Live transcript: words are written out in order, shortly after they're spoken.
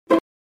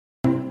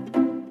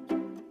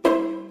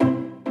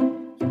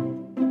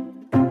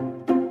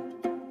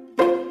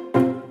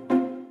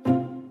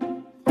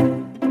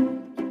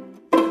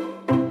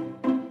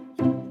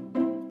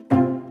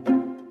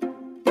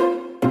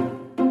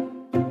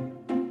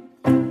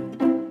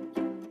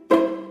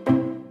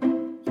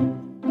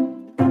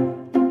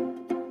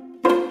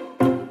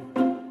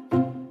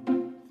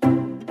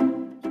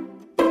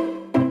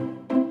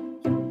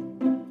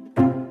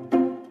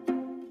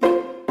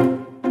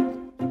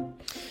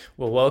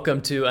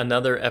welcome to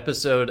another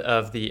episode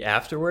of The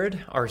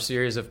Afterword, our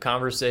series of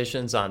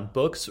conversations on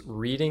books,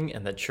 reading,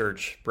 and the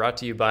church, brought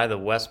to you by the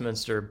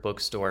Westminster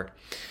Bookstore.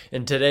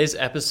 In today's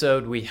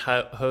episode, we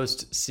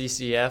host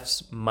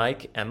CCF's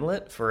Mike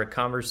Emlet for a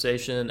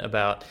conversation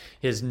about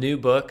his new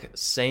book,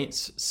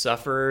 Saints,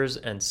 Sufferers,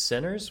 and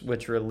Sinners,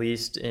 which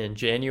released in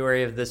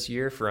January of this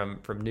year from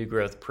New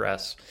Growth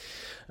Press.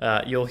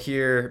 You'll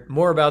hear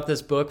more about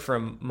this book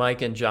from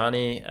Mike and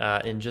Johnny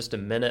in just a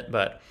minute,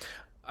 but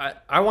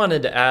I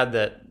wanted to add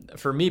that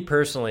for me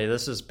personally,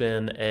 this has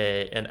been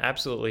an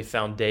absolutely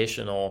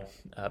foundational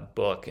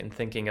book in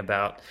thinking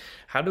about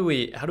how do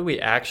we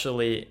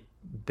actually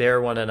bear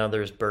one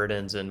another's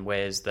burdens in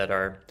ways that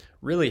are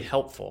really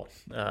helpful.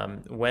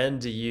 When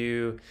do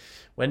you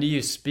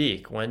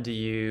speak? When do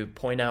you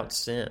point out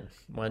sin?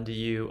 When do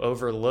you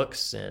overlook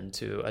sin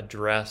to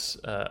address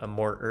a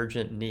more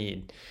urgent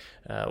need?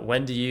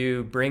 When do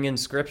you bring in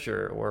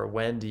scripture, or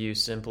when do you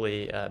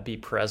simply be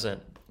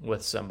present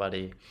with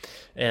somebody?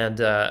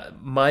 And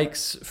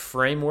Mike's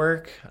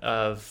framework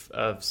of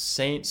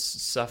saints,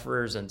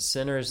 sufferers, and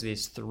sinners,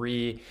 these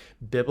three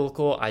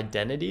biblical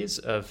identities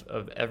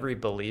of every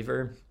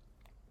believer,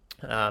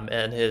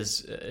 and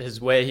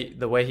his way,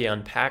 the way he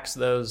unpacks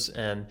those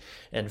and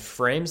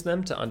frames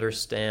them to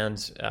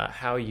understand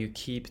how you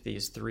keep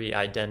these three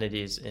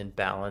identities in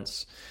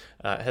balance,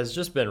 has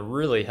just been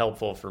really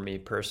helpful for me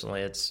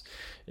personally. It's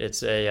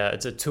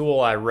a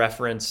tool I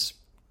reference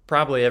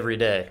probably every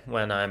day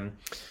when I'm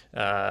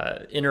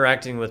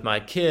interacting with my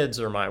kids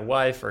or my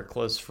wife or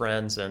close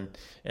friends, and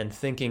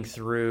thinking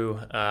through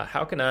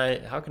how can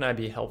I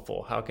be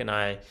helpful? How can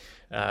I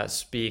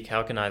speak?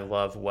 How can I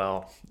love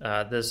well?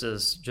 This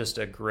is just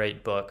a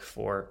great book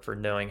for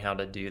knowing how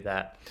to do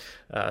that.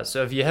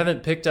 So if you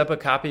haven't picked up a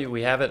copy,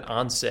 we have it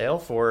on sale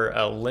for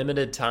a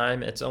limited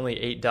time. It's only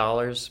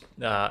 $8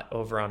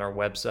 over on our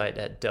website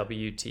at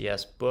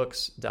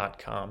wtsbooks.com.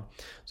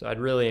 So I'd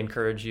really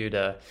encourage you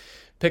to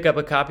pick up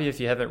a copy if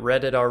you haven't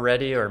read it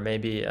already, or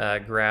maybe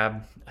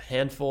grab a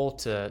handful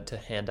to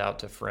hand out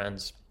to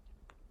friends.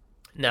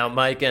 Now,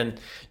 Mike and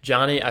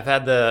Johnny, I've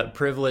had the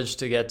privilege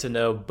to get to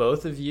know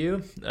both of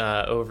you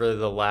over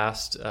the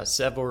last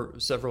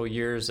several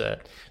years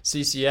at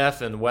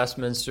CCF and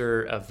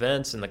Westminster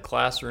events in the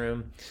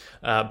classroom,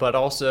 but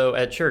also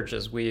at church,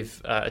 as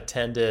we've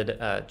attended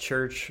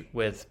church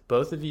with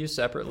both of you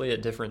separately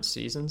at different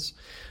seasons.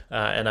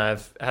 And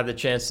I've had the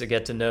chance to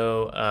get to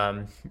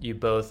know you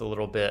both a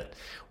little bit.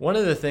 One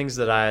of the things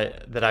that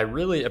I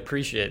really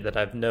appreciate, that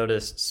I've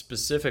noticed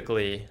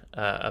specifically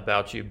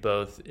about you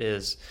both,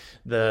 is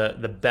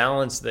the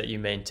balance that you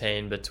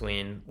maintain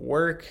between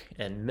work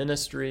and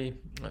ministry,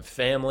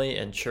 family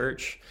and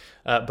church,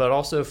 but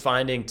also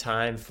finding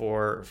time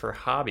for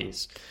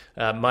hobbies.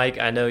 Mike,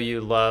 I know you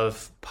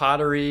love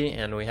pottery,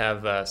 and we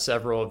have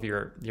several of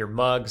your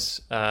mugs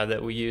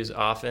that we use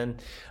often.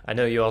 I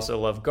know you also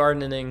love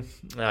gardening.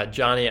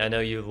 Johnny, I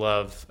know you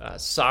love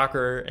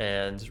soccer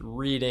and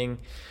reading.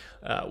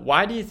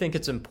 Why do you think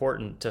it's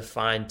important to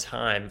find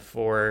time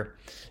for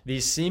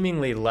these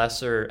seemingly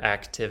lesser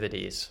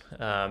activities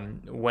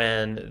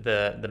when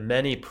the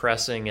many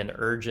pressing and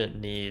urgent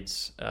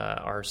needs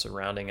are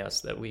surrounding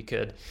us that we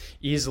could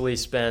easily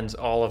spend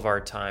all of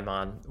our time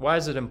on? Why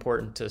is it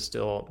important to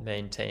still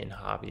maintain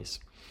hobbies?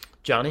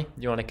 Johnny,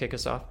 you want to kick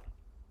us off?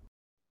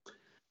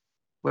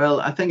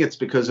 Well, I think it's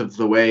because of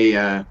the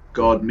way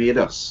God made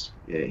us.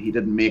 He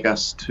didn't make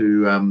us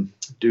to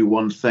do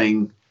one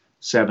thing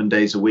 7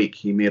 days a week.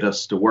 He made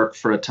us to work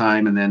for a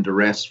time and then to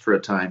rest for a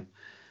time.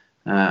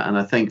 And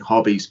I think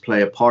hobbies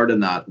play a part in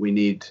that. We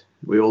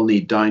all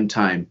need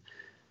downtime.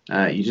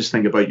 You just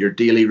think about your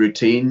daily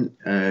routine.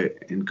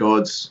 In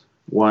God's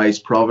wise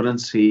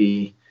providence,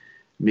 He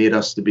made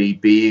us to be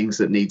beings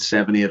that need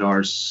 7-8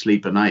 hours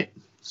sleep a night.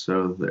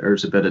 So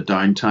there's a bit of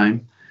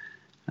downtime.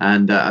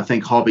 And I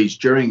think hobbies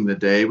during the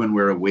day when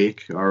we're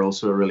awake are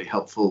also a really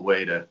helpful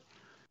way to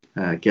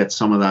get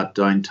some of that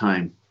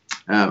downtime.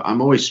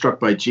 I'm always struck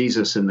by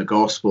Jesus in the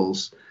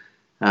Gospels,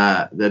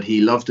 that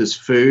he loved his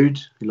food,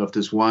 he loved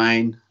his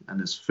wine and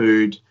his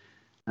food.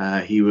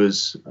 He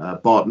was a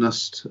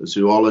botanist, a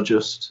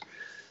zoologist,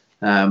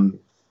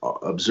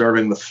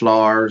 observing the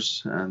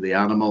flowers and the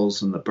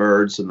animals and the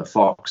birds and the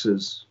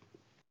foxes.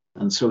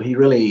 And so he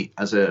really,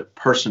 as a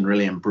person,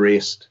 really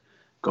embraced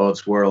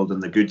God's world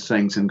and the good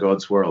things in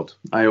God's world.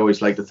 I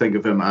always like to think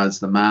of him as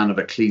the man of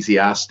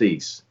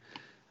Ecclesiastes,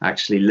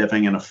 actually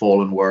living in a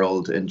fallen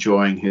world,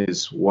 enjoying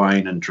his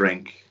wine and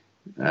drink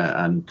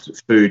and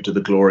food to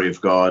the glory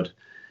of God,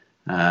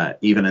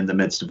 even in the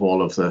midst of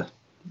all of the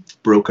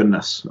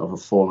brokenness of a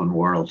fallen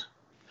world.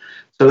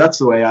 So that's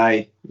the way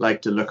I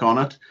like to look on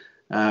it.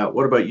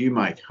 What about you,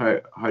 Mike?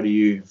 How do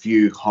you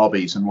view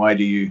hobbies, and why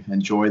do you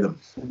enjoy them?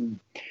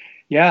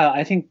 Yeah,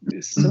 I think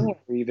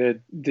similarly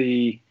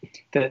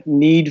that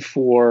need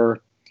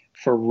for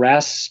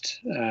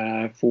rest,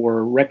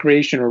 for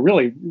recreation, or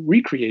really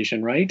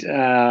recreation, right?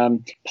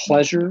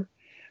 Pleasure.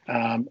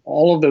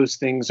 All of those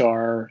things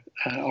are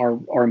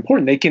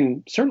important. They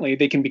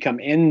can become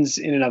ends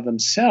in and of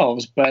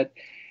themselves, but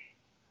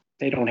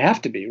don't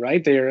have to be,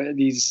 right? They're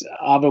these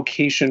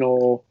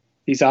avocational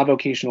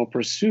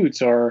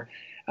pursuits are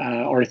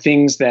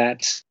things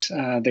that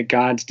that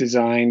God's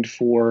designed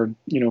for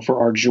for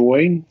our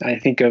joy. I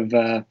think of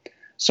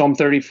Psalm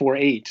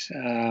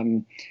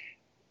 34:8.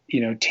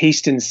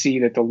 Taste and see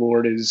that the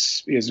Lord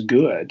is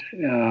good.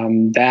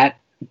 That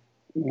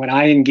when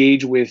I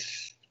engage with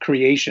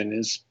creation,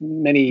 as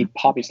many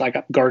hobbies, like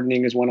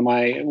gardening is one of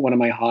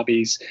my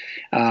hobbies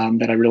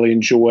that I really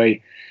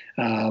enjoy.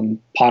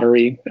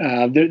 Pottery.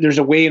 There's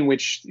a way in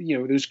which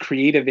those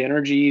creative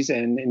energies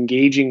and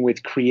engaging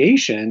with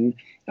creation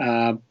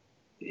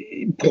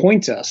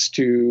points us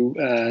to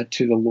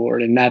the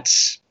Lord, and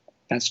that's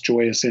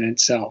joyous in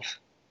itself.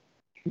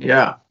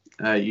 Yeah.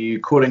 You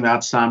quoting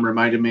that, Sam,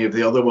 reminded me of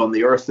the other one.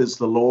 The earth is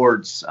the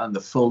Lord's and the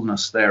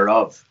fullness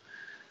thereof.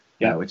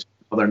 Yeah, which is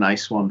another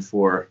nice one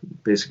for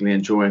basically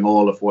enjoying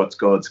all of what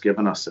God's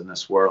given us in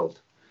this world.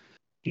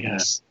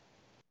 Yes.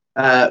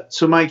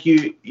 So, Mike,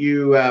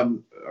 you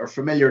are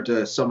familiar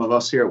to some of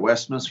us here at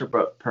Westminster,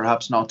 but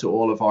perhaps not to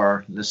all of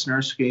our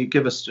listeners. Can you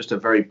give us just a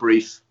very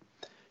brief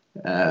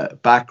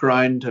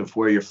background of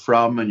where you're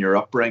from and your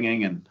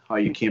upbringing and how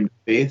you came to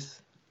faith?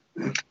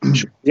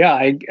 Yeah,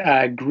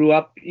 I grew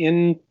up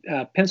in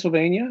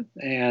Pennsylvania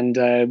and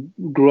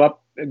grew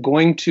up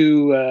going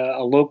to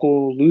a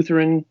local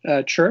Lutheran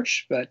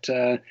church, but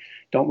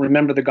don't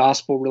remember the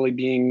gospel really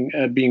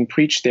being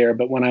preached there.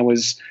 But when I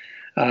was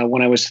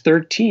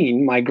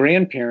 13, my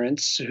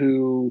grandparents,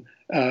 who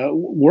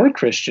were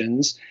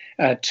Christians,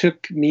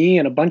 took me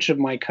and a bunch of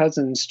my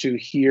cousins to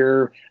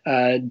hear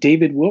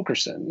David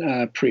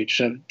Wilkerson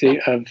preach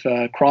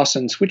of Cross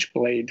and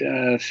Switchblade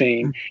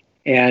fame.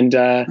 And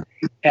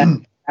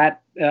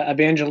at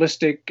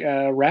evangelistic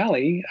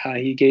rally,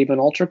 he gave an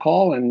altar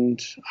call,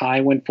 and I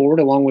went forward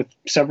along with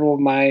several of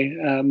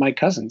my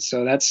cousins.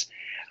 So that's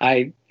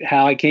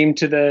how I came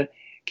to the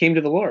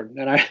Lord.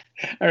 And I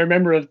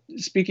remember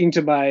speaking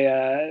to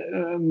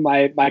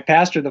my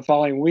pastor the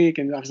following week,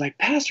 and I was like,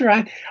 "Pastor,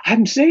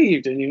 I'm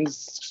saved," and he was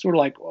sort of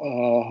like,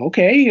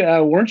 "Okay,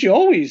 weren't you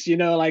always?"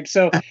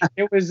 So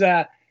it was,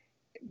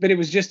 but it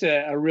was just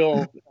a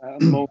real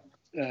moment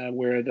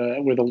where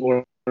the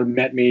Lord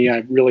met me.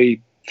 I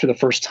really, for the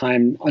first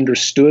time,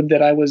 understood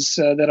that I was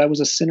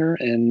a sinner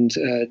and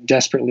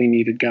desperately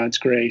needed God's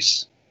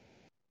grace.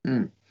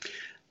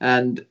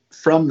 And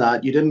from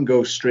that, you didn't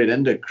go straight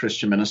into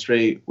Christian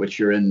ministry, which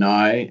you're in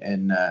now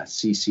in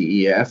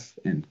CCEF,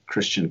 in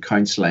Christian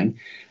counseling.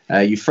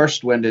 You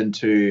first went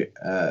into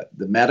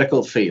the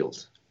medical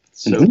field.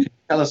 So Can you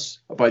tell us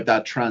about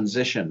that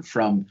transition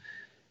from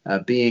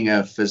being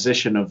a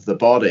physician of the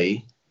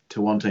body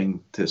to wanting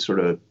to sort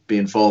of be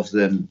involved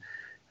in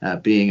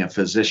being a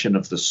physician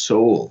of the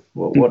soul?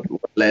 What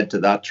led to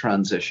that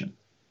transition?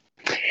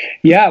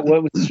 Yeah,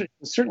 well, it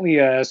was certainly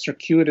a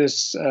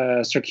circuitous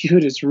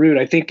route.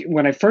 I think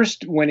when I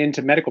first went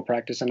into medical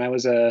practice, and I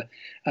was a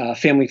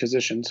family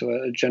physician, so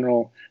a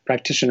general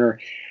practitioner,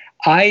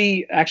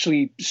 I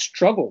actually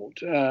struggled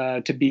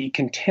to be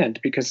content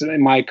because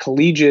my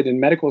collegiate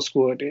and medical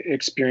school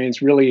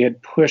experience really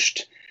had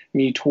pushed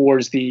me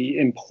towards the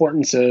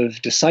importance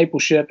of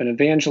discipleship and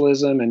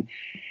evangelism. And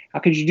how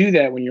could you do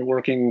that when you're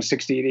working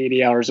 60 to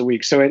 80 hours a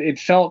week? So it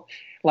felt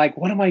like,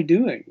 what am I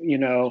doing?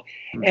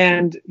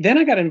 And then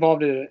I got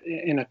involved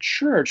in a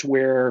church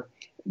where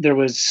there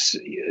was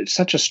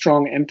such a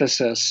strong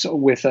emphasis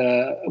with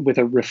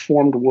a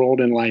reformed world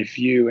and life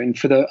view. And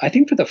I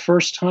think for the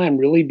first time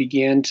really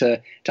began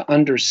to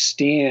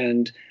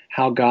understand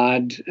how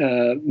God,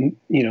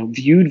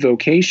 viewed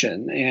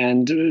vocation,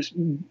 and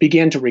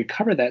began to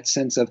recover that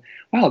sense of,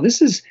 wow,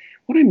 this is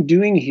what I'm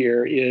doing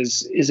here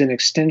is an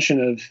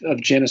extension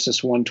of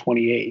Genesis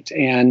 1:28.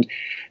 And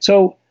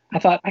so I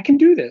thought, I can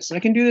do this. I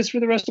can do this for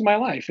the rest of my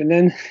life. And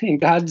then in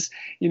God's,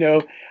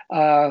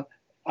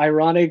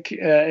 ironic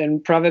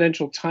and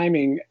providential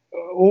timing,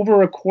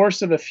 over a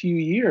course of a few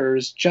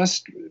years,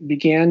 just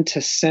began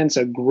to sense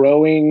a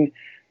growing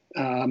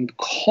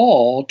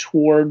call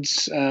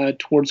towards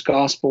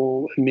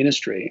gospel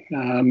ministry.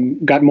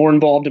 Got more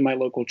involved in my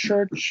local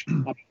church,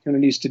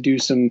 opportunities to do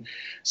some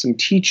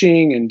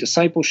teaching and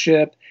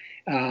discipleship.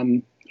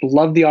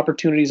 Loved the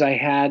opportunities I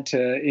had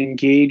to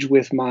engage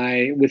with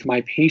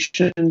my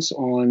patients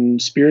on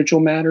spiritual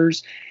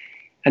matters,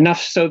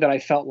 enough so that I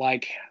felt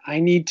like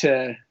I need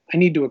to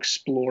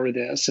explore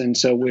this. And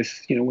so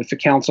with the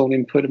counsel and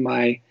input of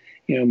my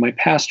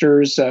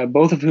pastors,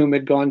 both of whom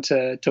had gone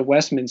to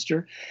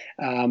Westminster,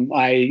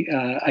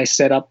 I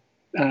set up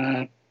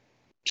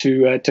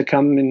to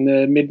come in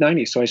the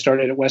mid-90s. So I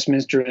started at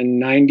Westminster in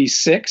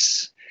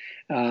 96,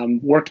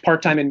 worked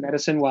part-time in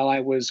medicine while I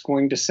was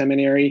going to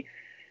seminary,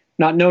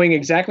 not knowing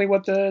exactly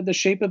what the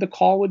shape of the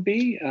call would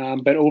be.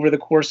 But over the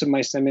course of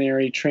my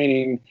seminary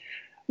training,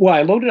 well,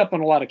 I loaded up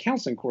on a lot of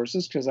counseling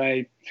courses because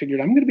I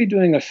figured I'm going to be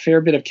doing a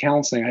fair bit of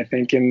counseling, I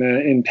think,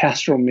 in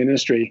pastoral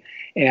ministry.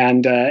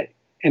 And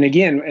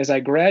again, as I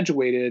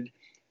graduated,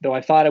 though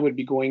I thought I would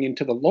be going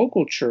into the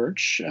local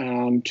church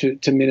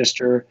to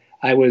minister,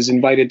 I was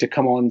invited to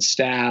come on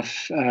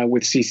staff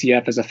with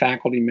CCF as a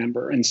faculty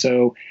member. And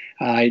so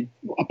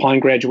upon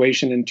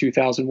graduation in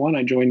 2001,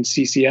 I joined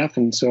CCF.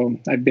 And so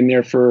I've been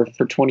there for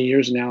 20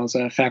 years now as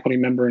a faculty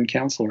member and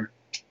counselor.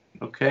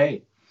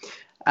 Okay.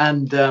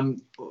 And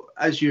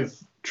as you've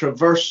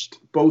traversed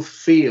both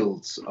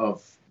fields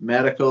of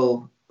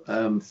medical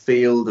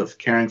field of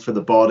caring for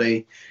the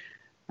body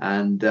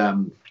and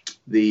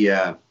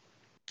the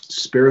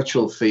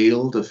spiritual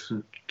field of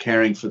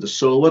caring for the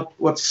soul,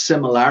 what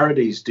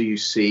similarities do you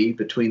see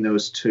between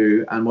those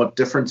two, and what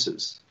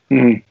differences?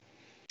 I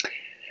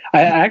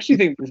actually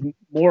think there's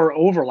more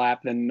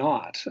overlap than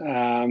not.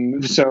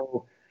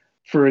 So,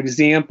 for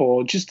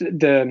example, just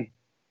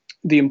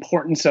the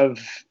importance of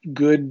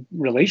good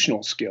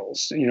relational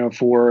skills,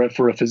 for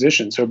a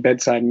physician. So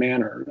bedside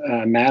manner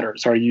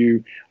matters. Are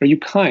you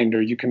kind?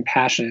 Are you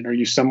compassionate? Are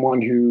you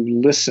someone who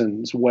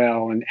listens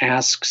well and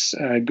asks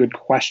a good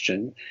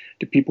question?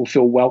 Do people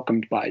feel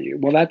welcomed by you?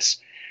 Well, that's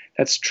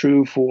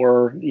true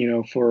for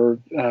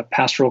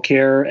pastoral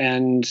care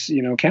and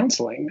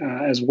counseling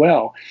as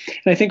well.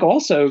 And I think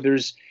also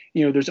there's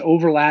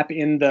overlap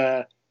in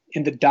the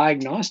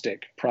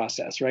diagnostic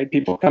process, right?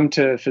 People come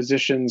to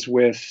physicians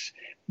with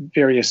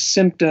various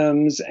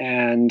symptoms,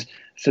 and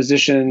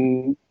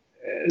physician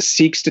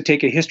seeks to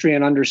take a history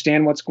and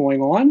understand what's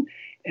going on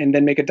and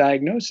then make a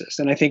diagnosis.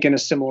 And I think in a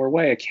similar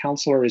way, a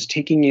counselor is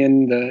taking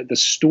in the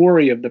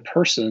story of the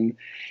person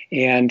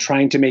and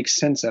trying to make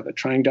sense of it,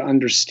 trying to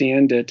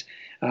understand it.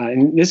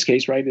 In this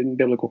case, right, in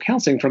biblical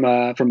counseling, from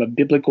a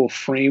biblical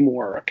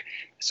framework,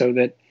 so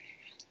that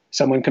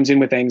someone comes in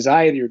with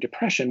anxiety or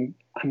depression,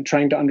 I'm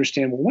trying to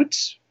understand, well,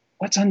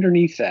 what's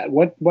underneath that?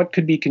 What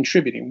could be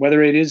contributing?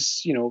 Whether it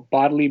is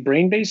bodily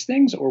brain-based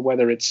things, or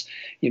whether it's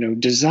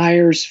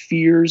desires,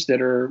 fears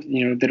that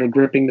are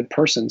gripping the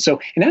person. So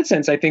in that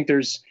sense, I think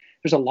there's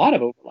a lot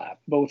of overlap,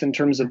 both in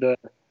terms of the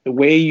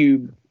way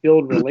you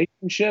build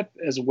relationship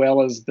as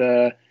well as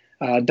the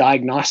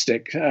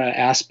diagnostic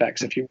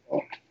aspects, if you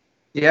will.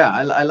 Yeah,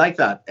 I like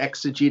that,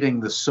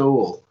 exegeting the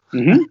soul.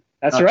 Mm-hmm.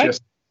 That's right.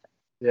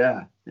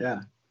 Yeah.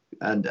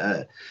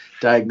 And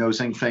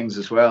diagnosing things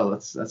as well.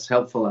 That's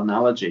helpful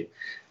analogy.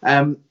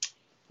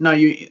 Now,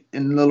 you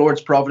in the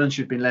Lord's providence,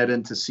 you've been led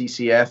into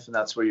CCF, and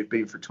that's where you've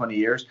been for 20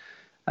 years.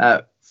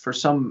 For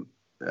some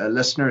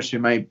listeners who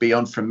might be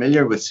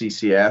unfamiliar with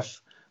CCF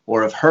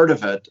or have heard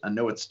of it and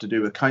know it's to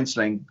do with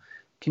counselling,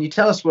 can you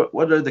tell us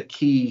what are the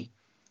key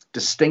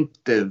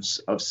distinctives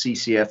of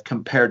CCF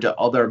compared to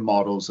other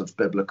models of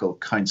biblical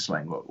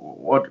counselling?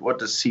 What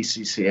does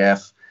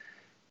CCF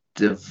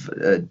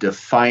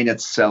define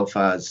itself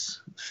as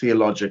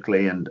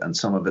theologically, and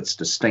some of its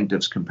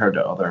distinctives compared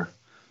to other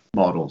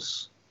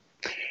models?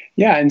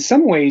 Yeah, in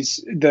some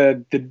ways,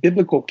 the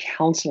biblical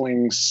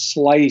counseling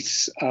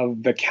slice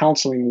of the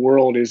counseling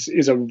world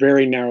is a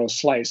very narrow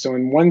slice. So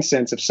in one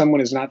sense, if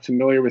someone is not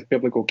familiar with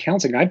biblical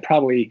counseling, I'd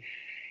probably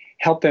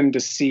help them to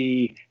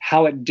see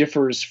how it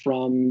differs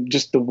from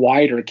just the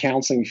wider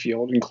counseling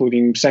field,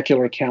 including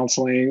secular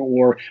counseling,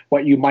 or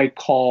what you might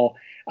call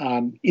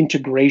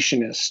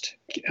integrationist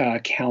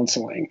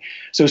counseling.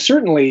 So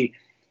certainly,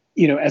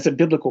 as a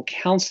biblical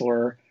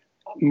counselor,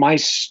 my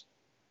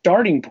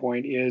starting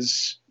point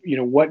is,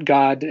 what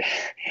God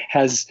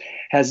has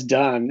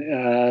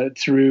done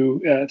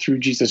through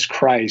Jesus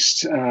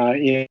Christ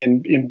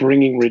in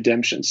bringing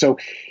redemption. So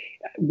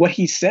what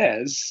he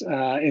says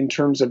in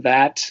terms of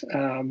that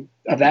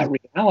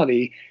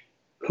reality,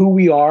 who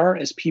we are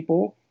as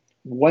people,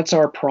 what's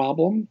our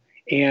problem,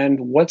 and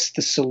what's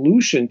the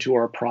solution to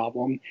our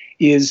problem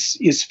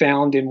is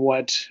found in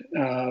what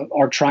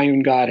our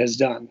triune God has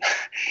done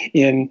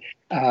in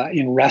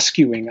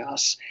rescuing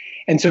us.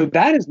 And so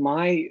that is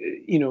my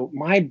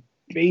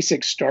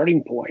basic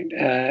starting point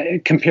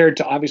compared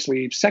to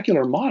obviously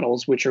secular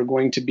models, which are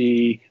going to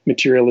be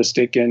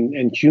materialistic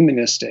and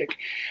humanistic.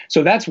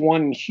 So that's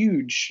one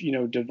huge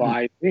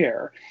divide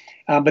there.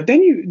 But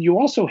then you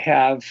also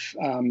have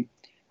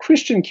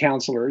Christian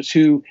counselors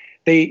who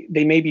they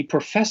may be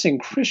professing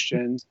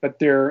Christians, but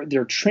their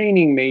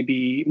training may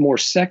be more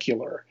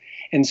secular.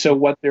 And so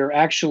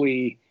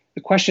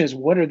the question is,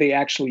 what are they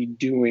actually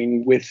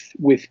doing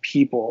with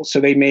people? So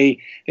they may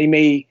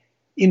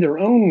in their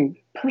own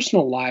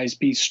personal lives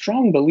be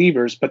strong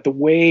believers, but the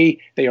way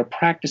they are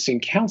practicing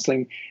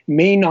counseling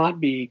may not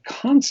be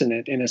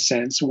consonant in a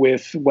sense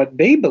with what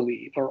they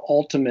believe are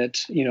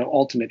ultimate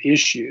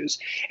issues.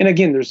 And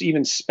again, there's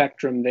even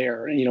spectrum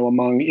there,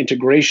 among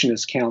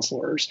integrationist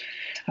counselors.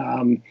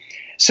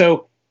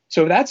 So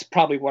that's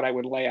probably what I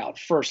would lay out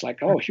first,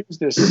 like, oh, here's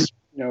this,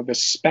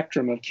 this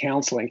spectrum of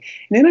counseling.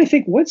 And then I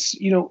think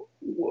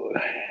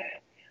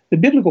the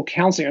biblical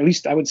counseling, or at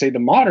least I would say the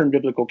modern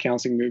biblical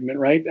counseling movement,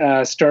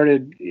 right,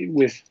 started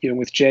with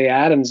Jay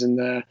Adams in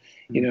the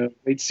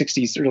late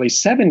 60s, early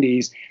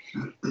 70s.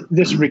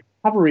 This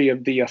recovery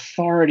of the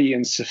authority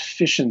and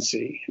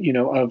sufficiency,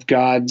 of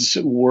God's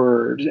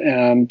word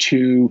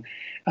to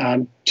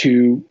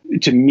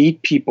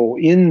meet people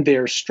in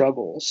their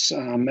struggles,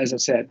 as I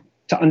said,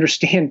 to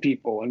understand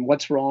people and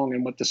what's wrong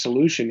and what the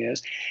solution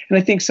is. And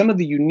I think some of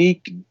the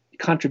unique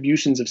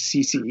contributions of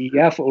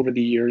CCEF over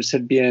the years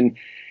have been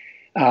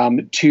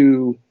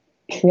to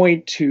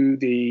point to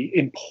the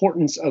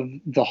importance of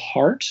the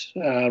heart,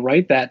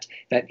 right? That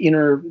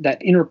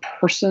inner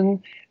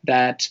person,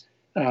 that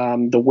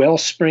the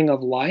wellspring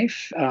of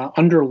life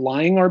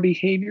underlying our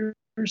behaviors.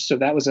 So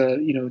that was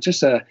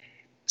just a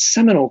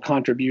seminal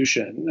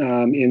contribution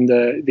in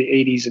the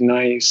 80s and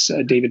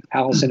 90s, David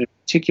Powlison in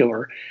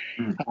particular.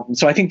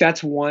 So I think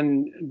that's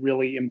one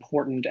really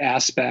important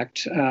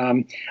aspect.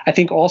 I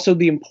think also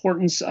the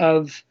importance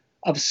of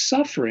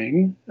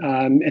suffering,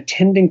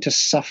 attending to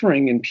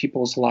suffering in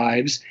people's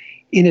lives,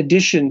 in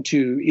addition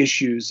to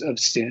issues of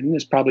sin,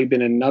 has probably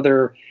been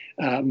another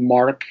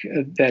mark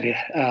that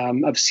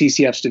of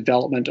CCF's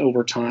development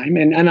over time,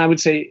 and I would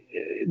say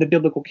the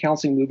biblical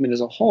counseling movement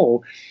as a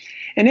whole.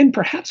 And then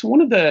perhaps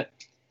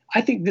I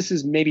think this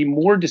is maybe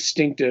more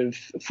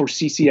distinctive for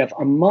CCF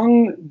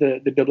among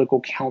the biblical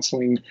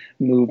counseling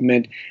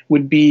movement,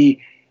 would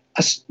be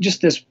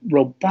just this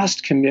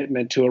robust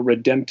commitment to a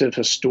redemptive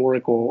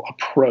historical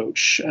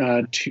approach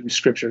to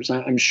scriptures.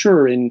 I'm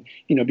sure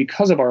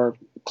because of our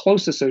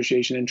close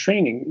association and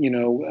training,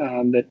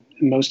 that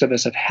most of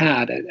us have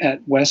had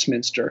at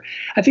Westminster,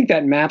 I think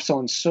that maps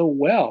on so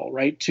well,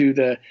 right, to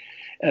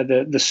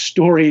the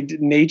storied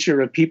nature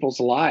of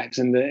people's lives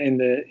and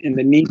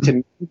the need to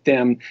meet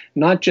them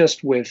not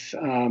just with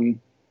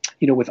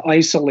with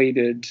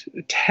isolated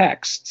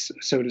texts,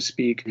 so to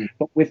speak,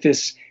 but with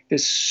this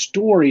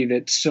story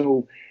that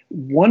so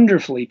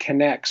wonderfully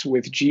connects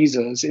with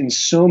Jesus in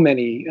so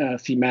many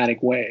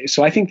thematic ways.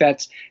 So I think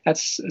that's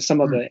some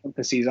of the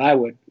emphases I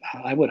would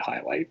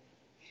highlight.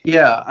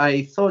 Yeah,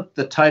 I thought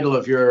the title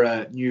of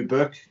your new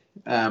book,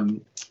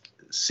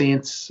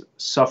 Saints,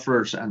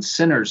 Sufferers, and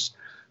Sinners,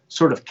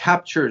 sort of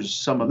captures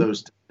some of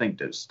those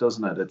distinctives,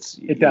 doesn't it?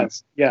 It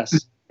does,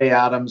 yes.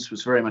 Adams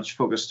was very much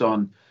focused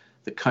on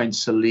the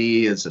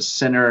counselee as a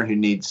sinner who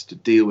needs to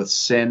deal with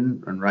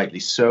sin, and rightly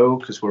so,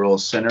 because we're all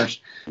sinners.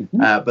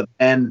 But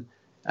then,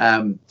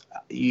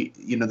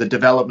 the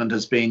development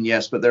has been,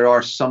 yes, but there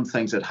are some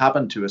things that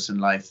happen to us in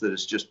life that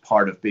is just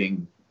part of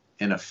being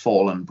in a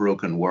fallen,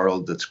 broken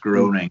world that's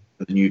groaning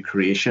for the new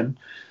creation.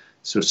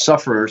 So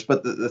sufferers.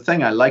 But the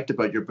thing I liked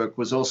about your book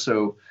was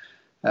also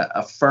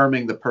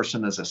affirming the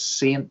person as a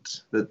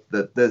saint,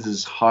 that this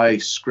is how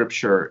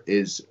Scripture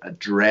is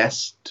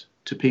addressed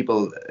to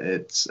people.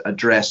 It's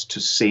addressed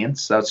to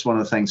saints. That's one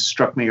of the things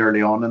struck me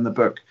early on in the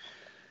book,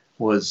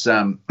 was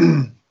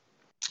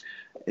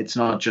it's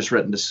not just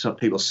written to some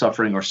people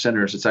suffering or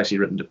sinners, it's actually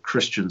written to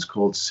Christians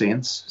called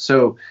saints.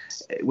 So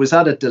was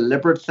that a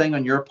deliberate thing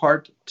on your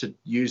part to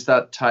use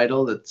that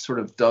title that sort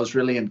of does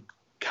really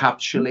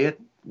encapsulate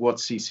what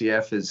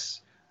CCF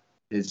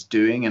is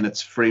doing in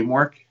its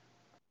framework?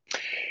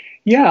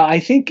 Yeah, I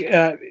think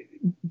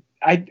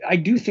I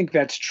do think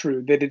that's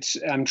true, that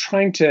I'm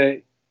trying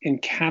to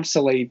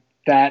encapsulate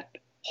that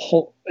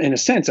whole, in a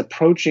sense,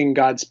 approaching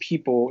God's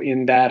people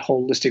in that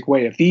holistic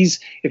way.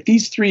 If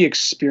these three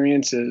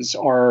experiences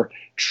are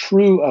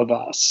true of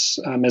us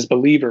as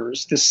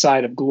believers, this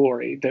side of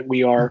glory, that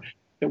we are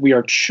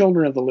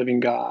children of the living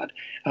God,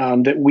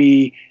 that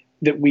we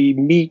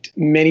meet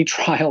many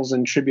trials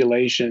and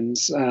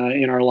tribulations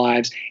in our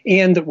lives,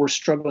 and that we're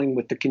struggling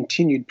with the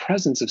continued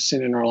presence of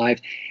sin in our life,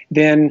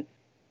 then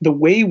the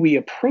way we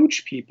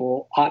approach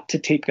people ought to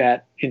take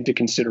that into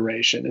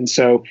consideration. And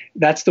so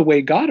that's the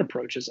way God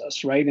approaches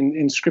us, right?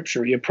 In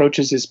Scripture, he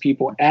approaches his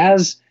people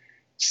as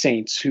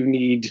saints who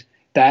need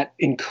that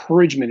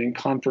encouragement and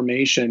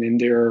confirmation in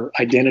their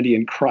identity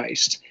in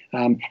Christ,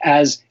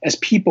 as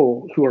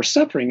people who are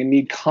suffering and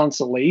need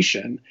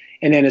consolation,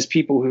 and then as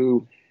people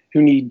who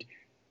need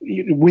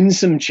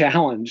winsome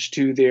challenge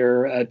to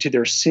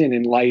their sin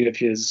in light of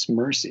his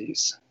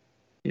mercies.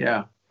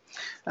 Yeah.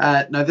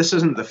 Now, this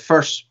isn't the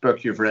first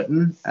book you've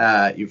written.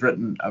 You've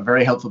written a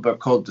very helpful book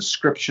called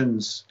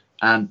Descriptions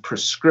and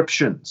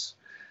Prescriptions,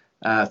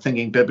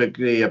 thinking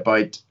biblically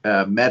about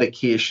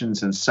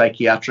medications and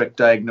psychiatric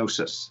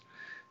diagnosis.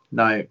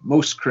 Now,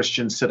 most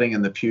Christians sitting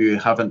in the pew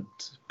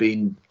haven't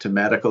been to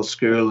medical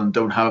school and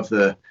don't have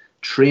the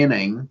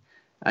training,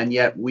 and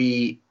yet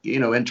we,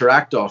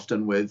 interact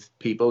often with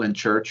people in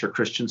church or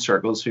Christian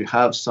circles who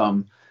have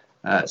some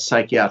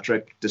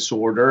psychiatric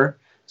disorder.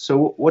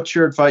 So what's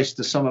your advice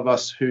to some of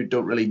us who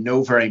don't really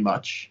know very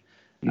much?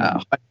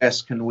 How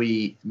best can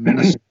we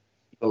minister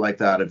to people like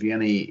that? Have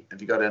you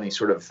got any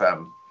sort of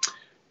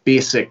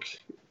basic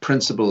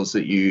principles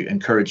that you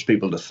encourage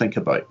people to think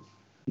about?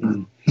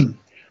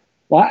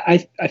 Well,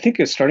 I think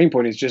a starting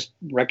point is just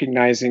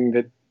recognizing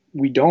that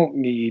we don't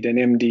need an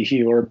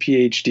MD or a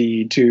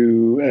PhD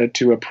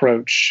to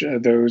approach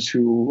those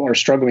who are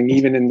struggling,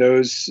 even in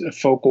those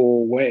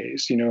focal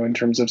ways, in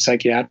terms of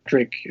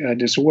psychiatric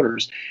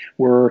disorders.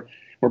 We're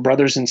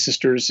brothers and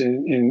sisters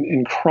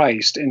in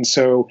Christ. And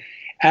so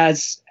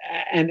as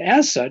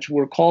such,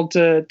 we're called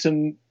to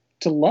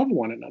love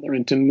one another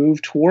and to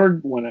move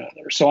toward one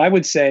another. So I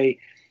would say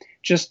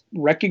just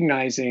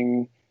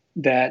recognizing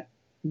that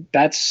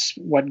that's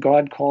what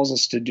God calls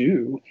us to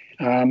do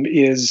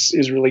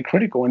is really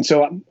critical. And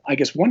so I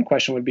guess one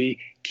question would be,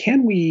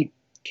 can we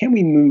can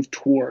we move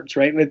towards,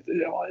 right?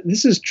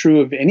 This is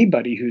true of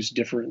anybody who's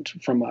different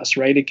from us,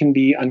 right? It can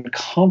be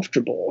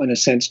uncomfortable in a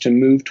sense to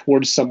move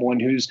towards someone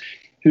who's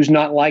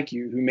not like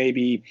you, who may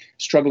be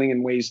struggling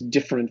in ways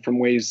different from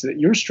ways that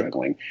you're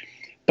struggling.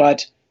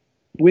 But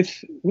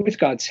with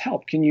God's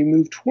help, can you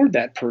move toward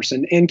that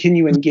person, and can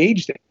you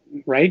engage them,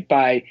 right?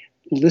 By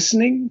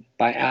listening,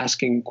 by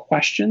asking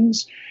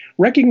questions,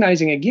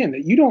 recognizing again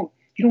that you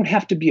don't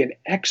have to be an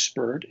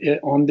expert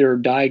on their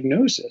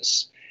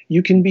diagnosis.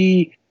 You can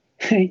be,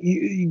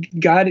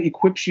 God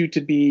equips you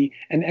to be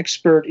an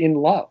expert in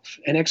love,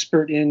 an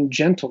expert in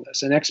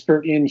gentleness, an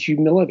expert in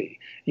humility.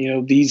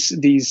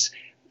 These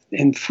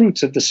and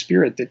fruits of the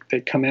Spirit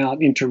that come out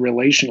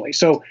interrelationally.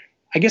 So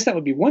I guess that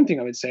would be one thing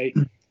I would say.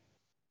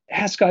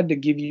 Ask God to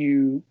give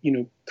you,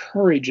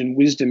 courage and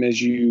wisdom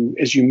as you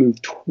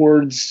move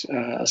towards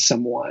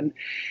someone.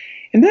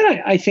 And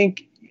then I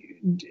think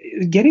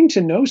getting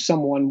to know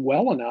someone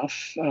well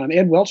enough,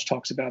 Ed Welch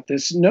talks about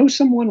this, know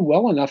someone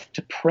well enough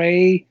to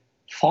pray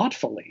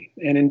thoughtfully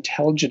and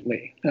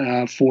intelligently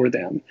for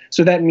them.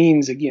 So that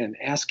means, again,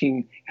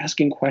 asking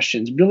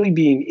questions, really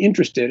being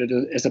interested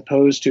as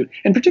opposed to,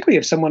 and particularly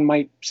if someone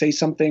might say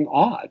something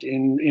odd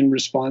in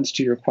response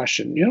to your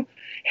question,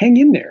 hang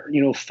in there,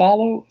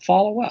 follow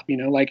up,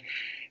 like,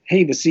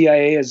 hey, the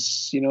CIA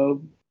has,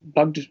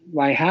 bugged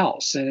my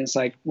house. And it's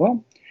like,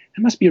 well,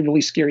 that must be a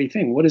really scary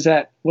thing. What is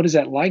that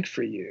like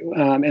for you?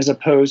 As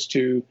opposed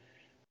to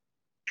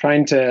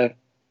trying to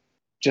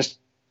just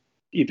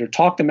either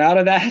talk them out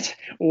of that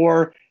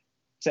or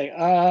say,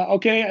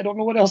 okay, I don't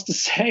know what else to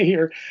say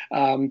here.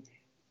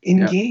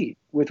 Engage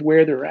with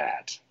where they're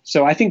at.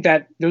 So I think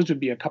that those would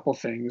be a couple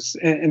things.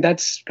 And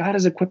that's, God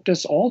has equipped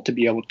us all to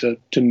be able to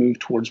move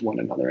towards one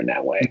another in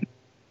that way.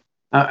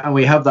 And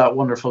we have that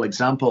wonderful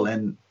example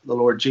in the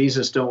Lord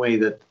Jesus, don't we?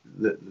 That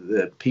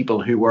the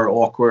people who were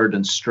awkward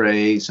and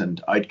strays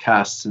and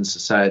outcasts in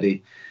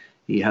society,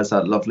 he has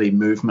that lovely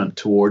movement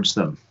towards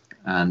them.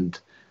 And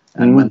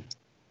when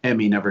him,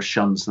 he never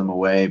shuns them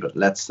away, but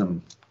lets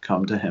them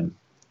come to him.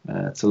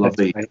 It's a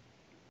lovely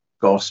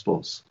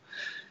Gospels.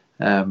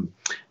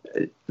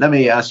 Let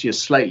me ask you a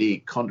slightly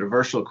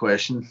controversial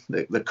question.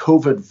 The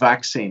COVID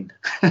vaccine,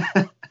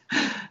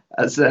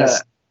 as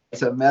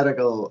a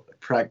medical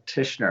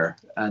practitioner,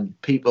 and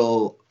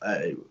people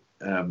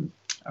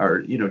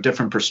are,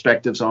 different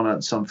perspectives on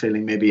it, some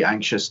feeling maybe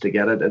anxious to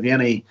get it. Have you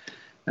any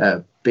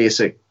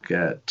basic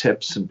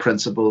tips and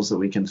principles that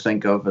we can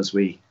think of as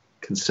we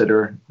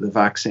consider the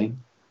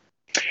vaccine?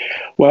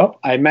 Well,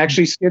 I'm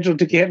actually scheduled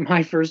to get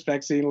my first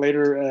vaccine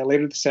later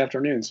this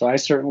afternoon, so I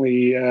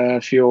certainly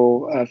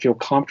feel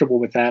comfortable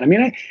with that. I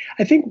mean,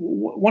 I think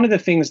one of the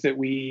things that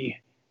we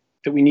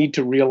need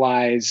to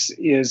realize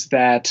is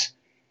that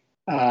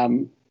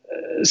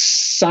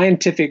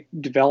scientific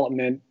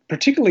development,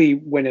 particularly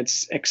when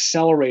it's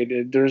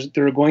accelerated,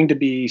 there are going to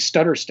be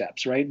stutter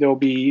steps, right? There'll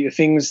be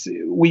things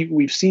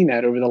we've seen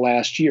that over the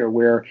last year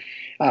where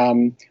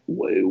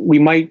we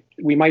might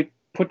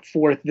put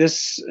forth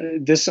this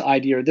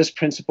idea or this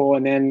principle,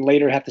 and then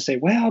later have to say,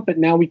 well, but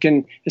now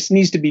this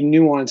needs to be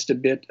nuanced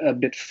a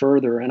bit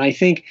further. And I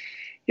think,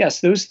 yes,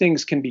 those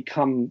things can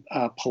become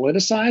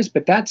politicized,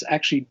 but that's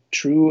actually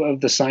true of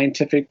the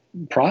scientific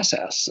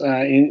process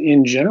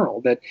in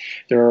general, that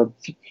there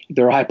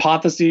are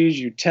hypotheses,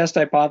 you test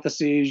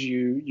hypotheses,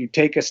 you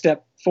take a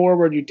step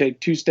forward, you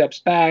take two steps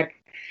back.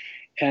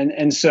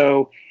 And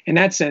so in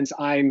that sense,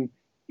 I'm,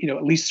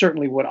 at least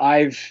certainly what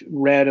I've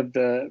read of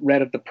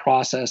the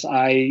process,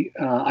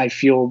 I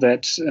feel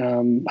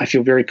that I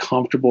feel very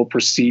comfortable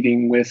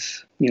proceeding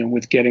with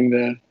getting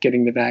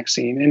the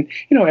vaccine. And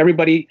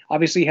everybody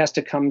obviously has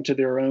to come to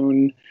their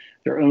own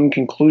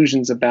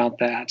conclusions about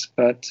that.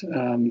 But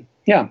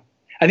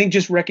I think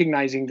just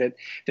recognizing that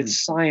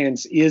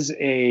science is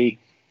a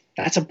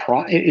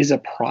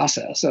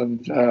process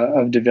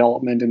of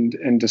development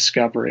and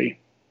discovery.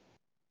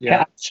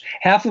 Yeah.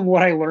 Half of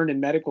what I learned in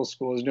medical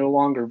school is no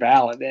longer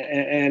valid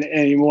and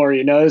anymore,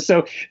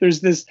 So there's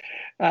this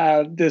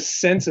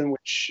sense in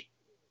which,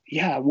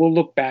 we'll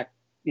look back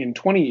in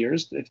 20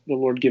 years if the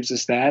Lord gives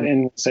us that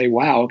and say,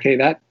 wow, okay,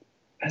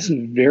 that's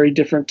very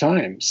different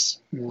times.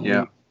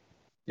 Yeah.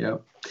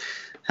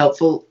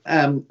 Helpful.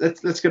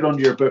 Let's get on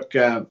to your book,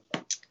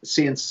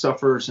 Saints,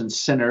 Sufferers and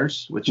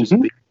Sinners, which is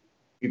the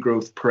New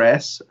Growth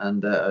Press,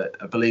 and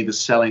I believe is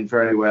selling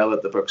very well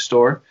at the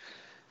bookstore.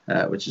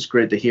 Which is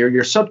great to hear.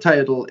 Your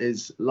subtitle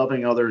is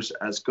Loving Others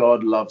as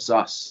God Loves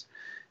Us.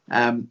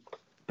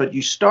 But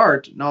you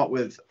start not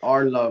with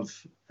our love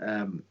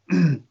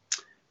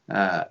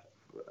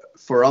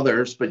for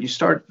others, but you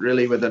start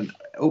really with an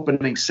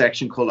opening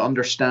section called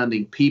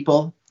Understanding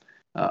People,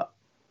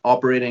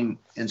 Operating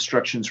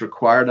Instructions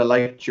Required. I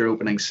liked your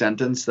opening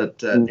sentence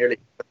that nearly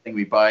everything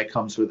we buy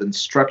comes with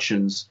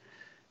instructions.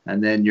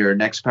 And then your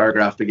next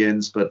paragraph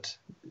begins, but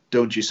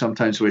don't you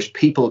sometimes wish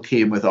people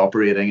came with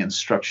operating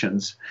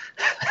instructions?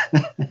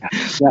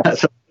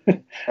 That's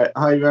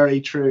how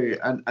very true.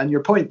 And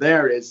your point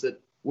there is that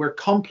we're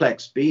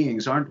complex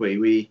beings, aren't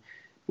we?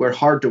 We're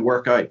hard to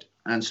work out.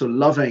 And so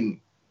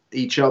loving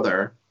each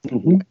other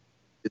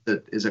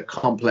is a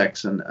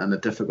complex and a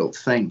difficult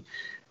thing.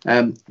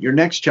 Your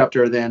next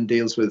chapter then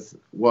deals with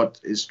what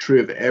is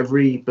true of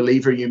every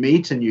believer you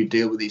meet, and you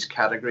deal with these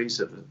categories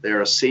of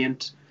they're a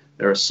saint,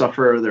 they're a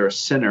sufferer, they're a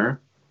sinner.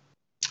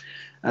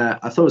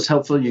 I thought it was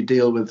helpful you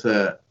deal with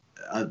the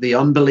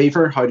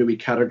unbeliever. How do we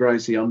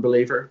categorize the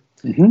unbeliever?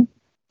 Mm-hmm.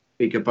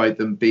 Speak about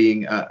them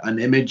being an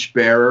image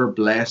bearer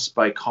blessed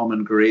by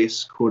common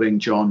grace, quoting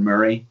John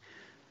Murray,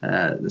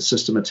 the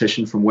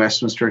systematician from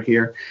Westminster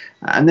here.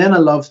 And then I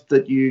love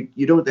that you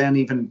don't then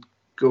even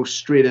go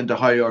straight into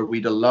how are we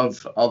to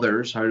love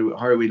others, how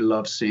are we to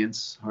love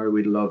saints, how are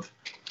we to love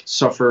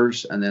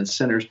sufferers and then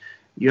sinners.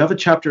 You have a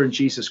chapter in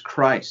Jesus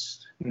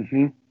Christ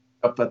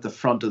up at the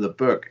front of the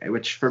book,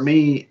 which for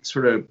me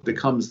sort of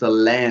becomes the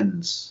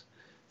lens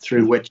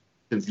through which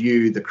to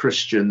view the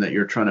Christian that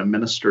you're trying to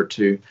minister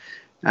to.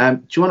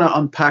 Do you want to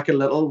unpack a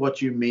little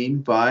what you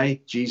mean by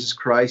Jesus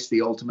Christ,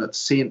 the ultimate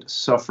saint,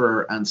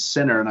 sufferer, and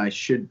sinner? And I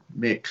should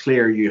make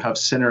clear you have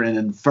sinner in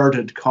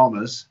inverted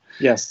commas.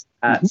 Yes.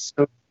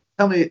 So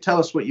tell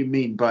us what you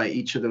mean by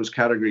each of those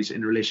categories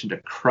in relation to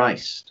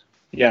Christ.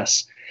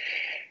 Yes.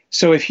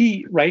 So if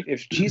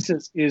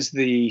Jesus is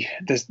the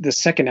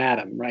second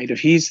Adam, right? If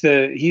he's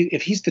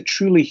the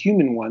truly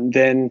human one,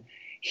 then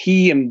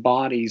he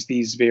embodies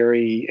these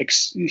very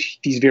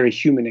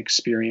human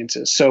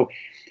experiences. So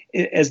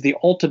as the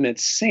ultimate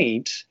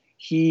saint,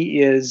 he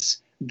is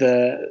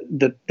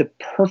the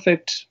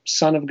perfect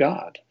Son of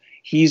God.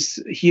 He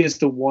is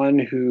the one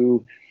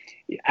who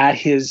at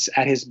his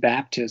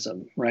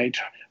baptism, right,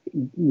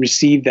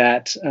 received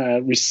that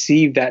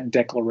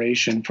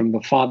declaration from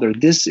the Father.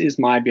 This is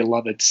my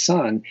beloved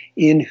Son,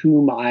 in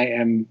whom I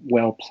am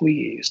well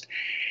pleased.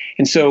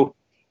 And so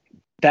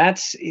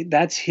that's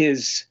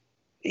his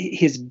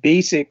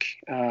basic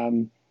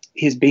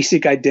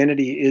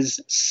identity is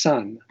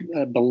son,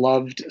 a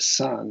beloved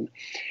son.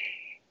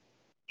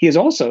 He is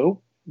also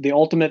the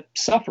ultimate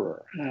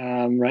sufferer,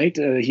 right?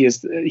 He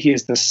is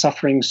the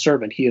suffering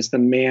servant. He is the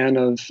man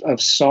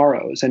of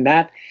sorrows, and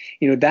that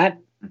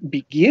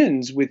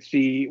begins with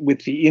the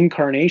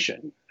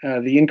incarnation.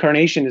 The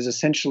incarnation is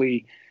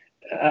essentially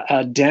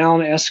a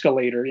down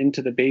escalator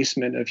into the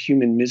basement of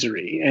human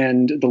misery,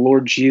 and the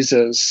Lord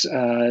Jesus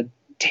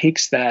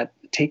takes that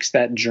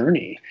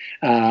journey.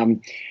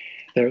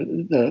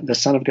 The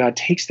Son of God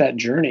takes that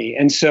journey.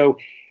 And so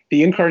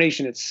the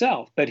incarnation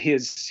itself, but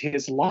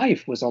his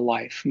life was a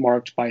life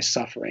marked by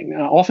suffering.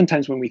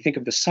 Oftentimes when we think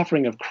of the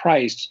suffering of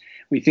Christ,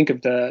 we think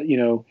of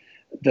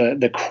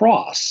the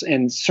cross,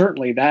 and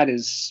certainly that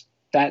is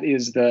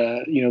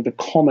the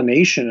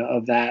culmination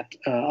of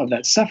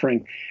that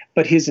suffering.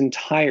 But his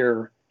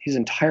entire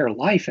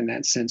life in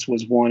that sense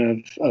was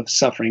one of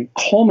suffering,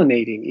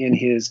 culminating in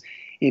his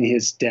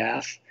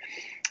death.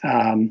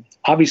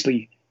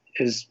 Obviously,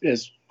 as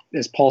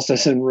Paul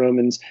says in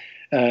Romans,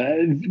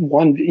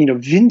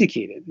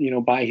 vindicated,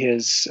 by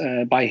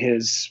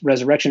his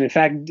resurrection. In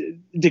fact,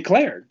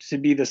 declared to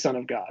be the Son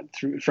of God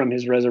from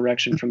his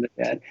resurrection from the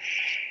dead.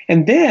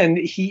 And then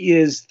he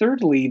is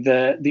thirdly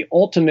the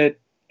ultimate,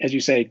 as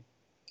you say,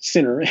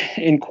 sinner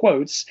in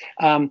quotes.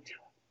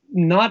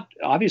 Not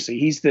obviously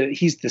he's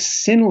the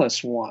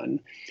sinless one,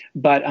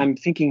 but I'm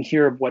thinking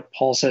here of what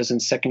Paul says in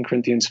 2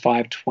 Corinthians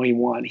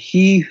 5:21.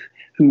 He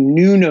who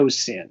knew no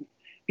sin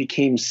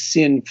became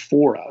sin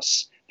for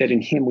us, that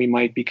in him we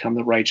might become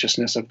the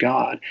righteousness of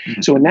God.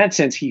 Mm-hmm. So in that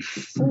sense, he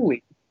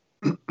fully,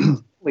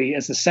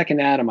 as the second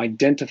Adam,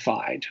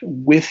 identified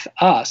with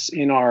us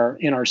in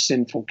our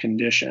sinful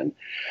condition.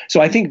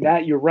 So I think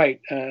that you're right,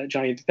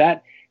 Johnny,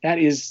 that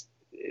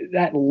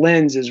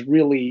lens is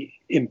really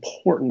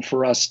important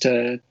for us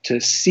to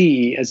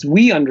see as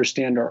we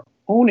understand our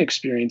own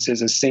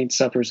experiences as saints,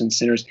 sufferers, and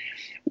sinners.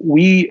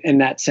 We, in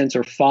that sense,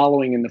 are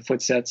following in the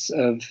footsteps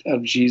of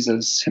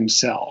Jesus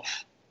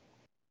himself.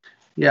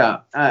 Yeah,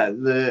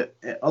 the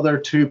other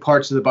two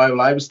parts of the Bible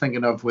I was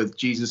thinking of with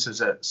Jesus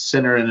as a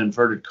sinner in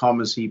inverted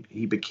commas, he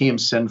became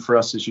sin for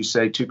us, as you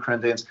say, 2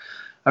 Corinthians.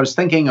 I was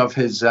thinking of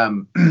his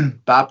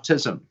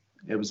baptism.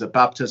 It was a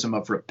baptism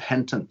of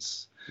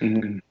repentance.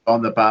 Mm-hmm.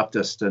 John the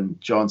Baptist, and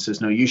John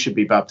says, no, you should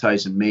be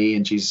baptized in me.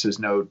 And Jesus says,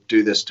 no,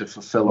 do this to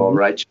fulfill all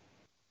righteousness.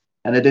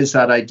 And it is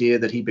that idea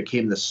that he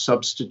became the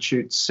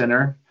substitute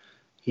sinner.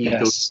 He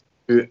goes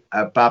through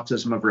a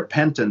baptism of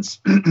repentance,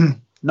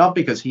 not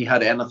because he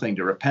had anything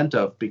to repent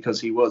of,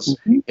 because he was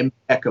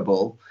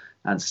impeccable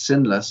and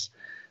sinless,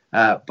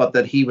 but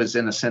that he was,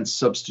 in a sense,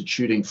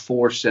 substituting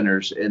for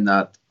sinners in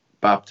that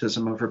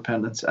baptism of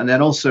repentance. And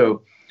then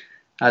also,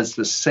 as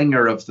the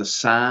singer of the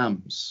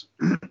Psalms,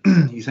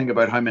 you think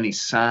about how many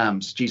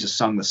Psalms, Jesus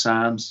sung the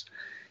Psalms.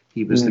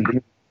 He was the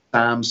great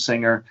Psalm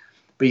singer.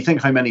 But you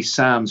think how many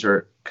Psalms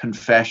are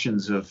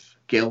confessions of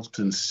guilt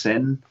and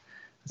sin.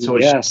 So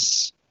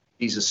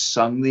Jesus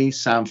sung these.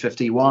 Psalm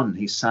 51,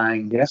 he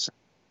sang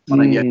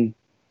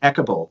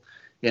impeccable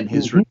in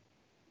his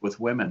with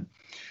women.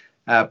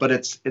 But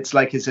it's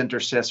like his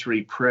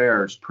intercessory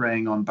prayers,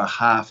 praying on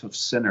behalf of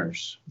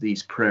sinners,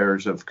 these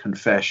prayers of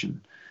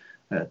confession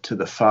to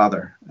the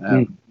Father.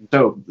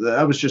 So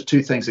that was just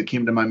two things that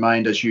came to my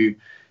mind as you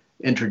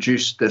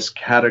introduced this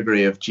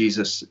category of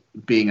Jesus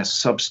being a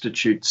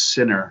substitute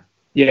sinner.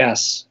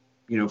 Yes.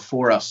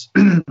 For us.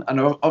 And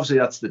obviously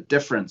that's the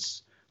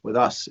difference with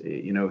us.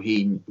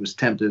 He was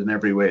tempted in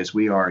every way as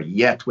we are,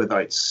 yet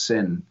without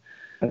sin.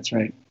 That's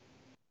right.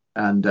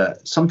 And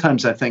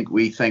sometimes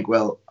we think,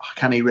 well,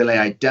 can he really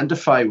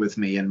identify with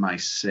me in my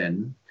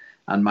sin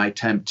and my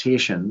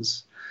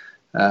temptations?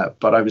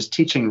 But I was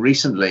teaching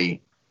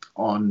recently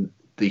on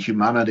the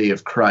humanity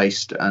of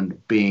Christ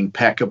and being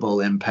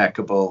impeccable.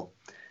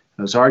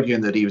 I was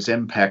arguing that he was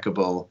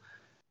impeccable,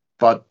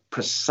 but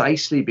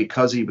precisely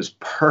because he was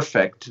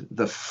perfect,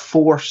 the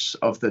force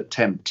of the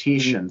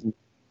temptations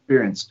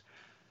experienced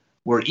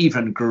were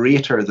even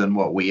greater than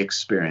what we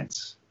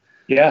experience.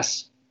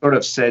 Yes. Sort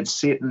of said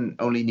Satan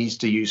only needs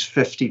to use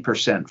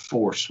 50%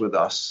 force with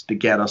us to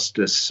get us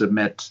to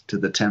submit to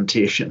the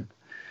temptation.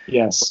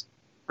 Yes.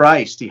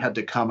 Christ, he had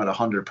to come at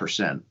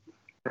 100%.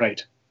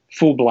 Right.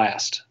 Full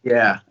blast.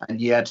 Yeah.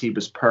 And yet he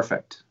was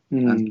perfect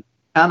and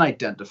can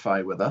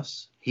identify with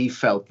us. He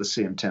felt the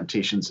same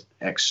temptations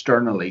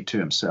externally to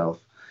himself,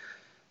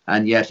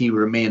 and yet he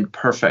remained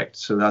perfect.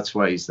 So that's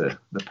why he's the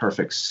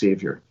perfect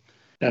Savior.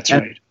 That's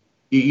right.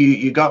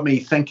 You got me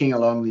thinking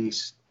along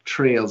these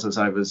trails as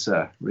I was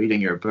reading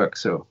your book.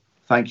 So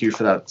thank you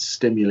for that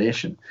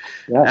stimulation.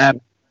 Yes.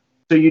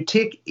 So you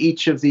take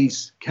each of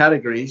these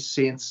categories,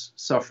 saints,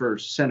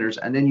 sufferers, sinners,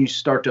 and then you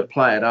start to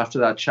apply it after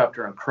that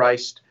chapter on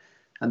Christ.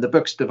 And the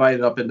book's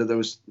divided up into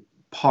those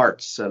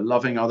parts,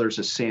 loving others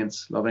as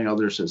saints, loving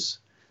others as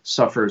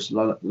sufferers,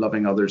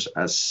 loving others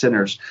as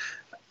sinners.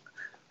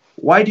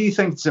 Why do you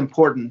think it's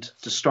important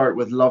to start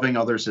with loving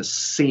others as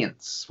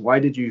saints? Why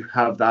did you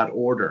have that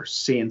order,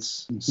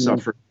 saints,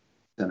 sufferers,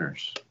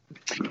 sinners?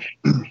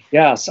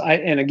 Yes,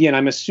 and again,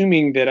 I'm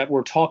assuming that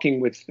we're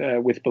talking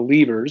with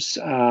believers,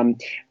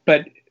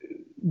 but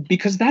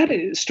because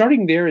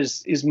starting there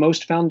is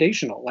most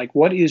foundational. Like,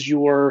 what is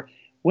your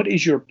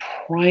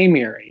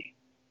primary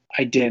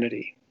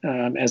identity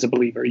as a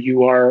believer?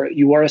 You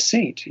are a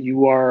saint.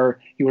 You are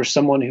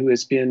someone who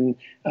has been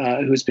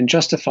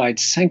justified,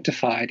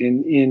 sanctified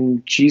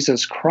in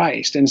Jesus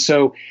Christ, and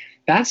so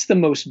that's the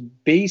most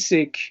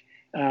basic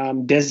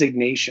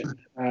designation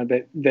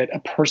that a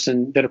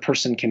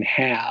person can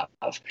have,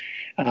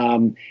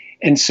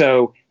 and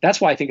so that's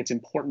why I think it's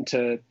important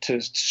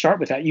to start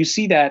with that. You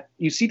see that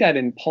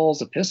in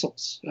Paul's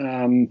epistles,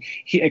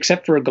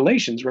 except for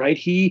Galatians, right?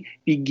 He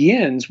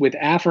begins with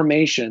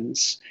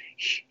affirmations.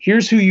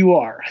 Here's who you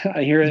are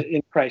here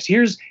in Christ.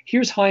 Here's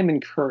how I'm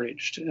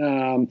encouraged.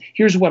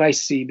 Here's what I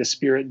see the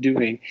Spirit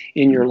doing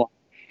in your life.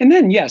 And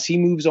then, yes, he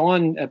moves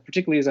on,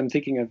 particularly as I'm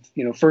thinking of,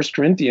 1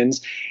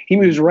 Corinthians, he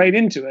moves right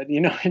into it,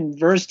 in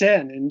verse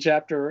 10 in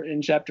chapter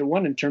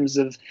 1 in terms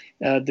of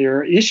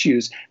their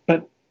issues.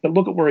 But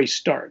look at where he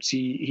starts.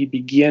 He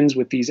begins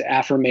with these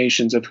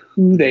affirmations of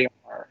who they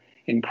are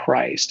in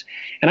Christ.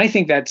 And I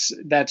think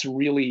that's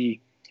really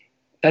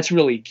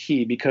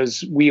key,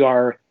 because we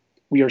are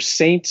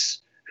saints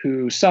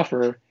who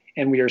suffer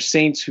and we are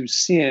saints who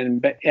sin,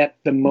 but at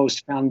the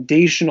most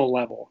foundational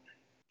level,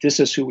 this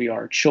is who we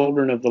are,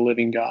 children of the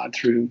living God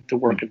through the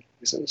work of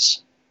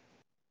Jesus.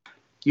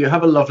 You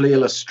have a lovely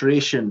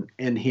illustration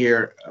in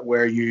here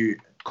where you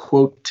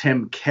quote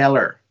Tim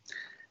Keller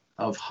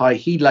of how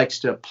he likes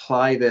to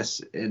apply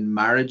this in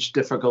marriage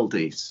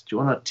difficulties. Do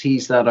you want to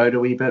tease that out a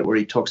wee bit, where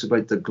he talks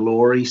about the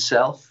glory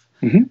self?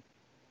 Mm-hmm.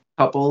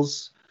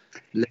 Couples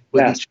live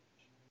with each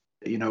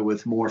other,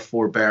 with more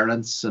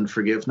forbearance and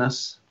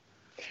forgiveness.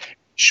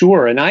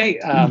 Sure. And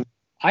I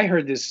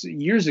heard this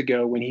years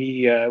ago when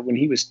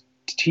he was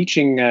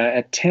teaching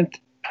at 10th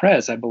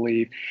Pres, I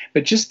believe,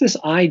 but just this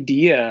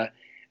idea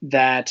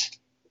that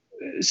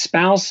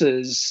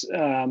spouses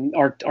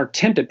are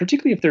tempted,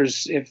 particularly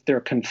if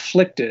they're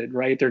conflicted,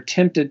 right? They're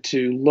tempted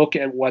to look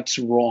at what's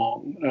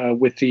wrong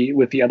with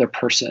the other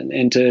person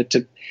and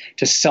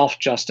to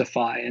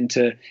self-justify and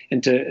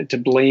to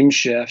blame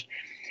shift.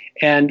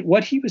 And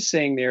what he was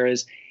saying there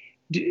is,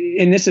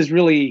 and this is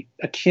really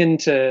akin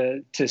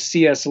to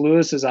C.S.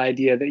 Lewis's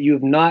idea that you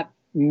have not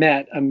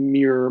met a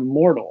mere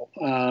mortal.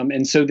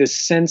 And so this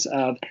sense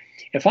of,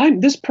 if I'm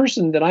this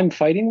person that I'm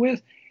fighting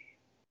with,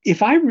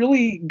 if I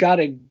really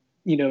got a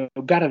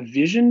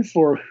vision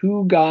for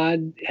who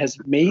God has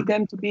made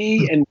them to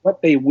be and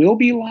what they will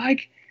be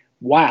like,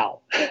 wow,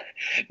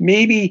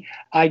 maybe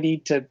I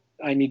need to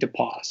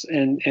pause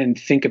and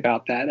think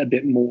about that a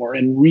bit more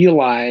and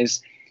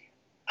realize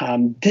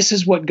this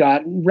is what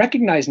God,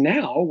 recognize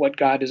now what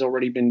God has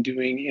already been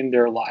doing in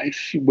their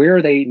life. Where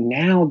are they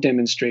now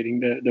demonstrating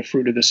the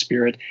fruit of the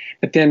Spirit?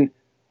 But then,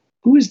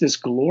 who is this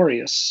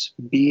glorious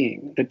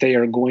being that they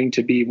are going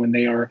to be when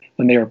they are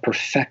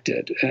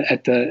perfected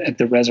at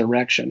the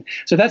resurrection?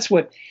 So that's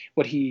what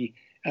he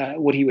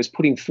was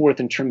putting forth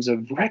in terms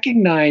of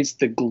recognize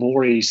the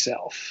glory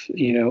self,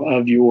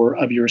 of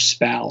your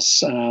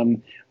spouse,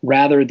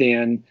 rather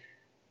than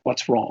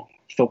what's wrong.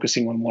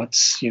 Focusing on what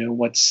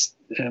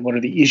are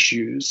the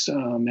issues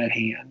at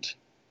hand.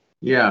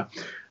 Yeah,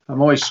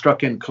 I'm always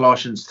struck in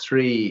Colossians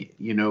 3.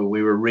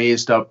 We were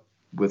raised up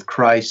with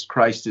Christ.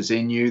 Christ is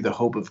in you, the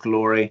hope of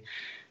glory.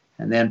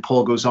 And then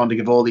Paul goes on to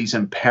give all these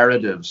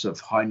imperatives of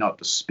how not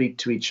to speak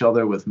to each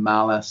other with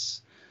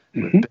malice.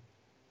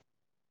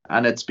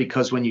 And it's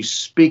because when you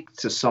speak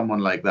to someone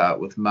like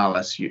that with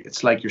malice,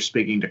 it's like you're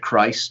speaking to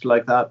Christ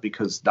like that,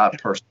 because that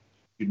person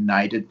is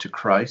united to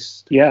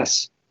Christ.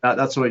 Yes.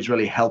 That's always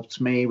really helped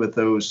me with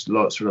those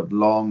sort of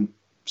long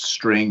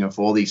string of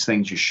all these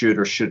things you should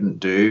or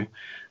shouldn't do.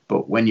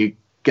 But when you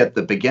get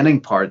the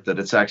beginning part, that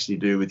it's actually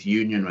to do with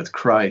union with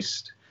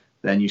Christ,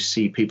 then you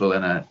see people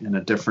in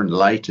a different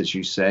light, as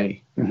you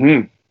say.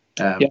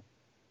 Yeah.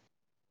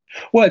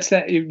 Well, it's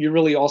that you're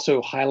really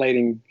also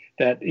highlighting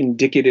that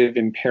indicative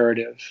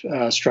imperative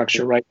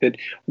structure, right? That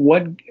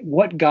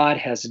what God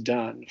has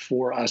done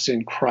for us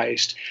in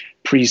Christ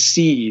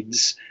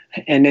precedes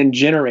and then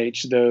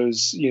generates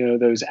those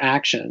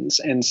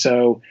actions. And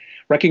so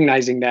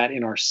recognizing that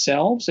in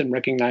ourselves and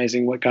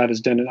recognizing what God has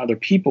done in other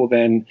people,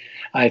 then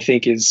I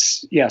think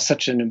is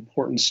such an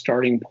important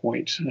starting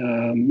point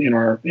in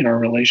our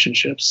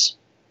relationships.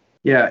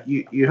 Yeah,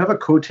 you have a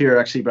quote here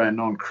actually by a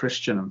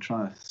non-Christian. I'm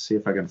trying to see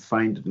if I can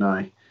find it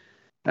now.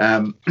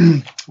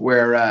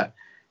 Where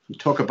you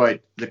talk about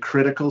the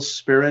critical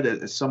spirit.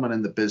 It's someone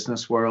in the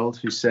business world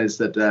who says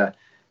that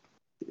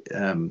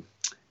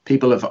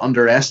people have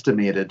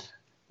underestimated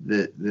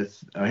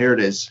here it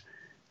is,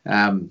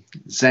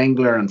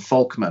 Zengler and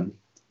Folkman,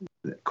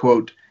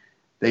 quote,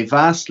 the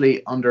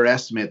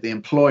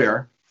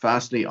employer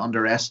vastly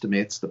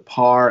underestimates the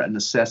power and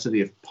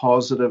necessity of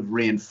positive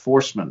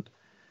reinforcement.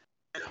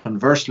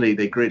 Conversely,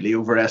 they greatly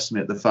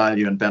overestimate the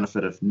value and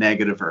benefit of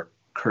negative or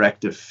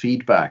corrective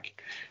feedback.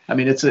 I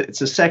mean, it's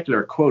a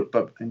secular quote,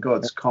 but in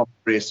God's common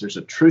grace, there's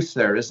a truth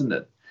there, isn't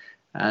it?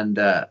 And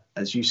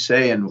as you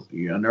say in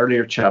an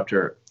earlier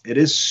chapter, it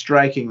is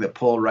striking that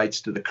Paul writes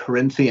to the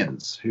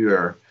Corinthians, who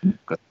are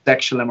got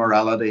sexual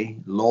immorality,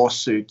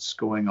 lawsuits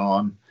going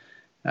on,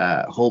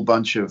 a whole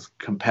bunch of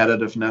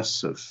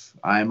competitiveness of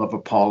I am of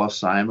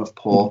Apollos, I am of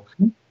Paul.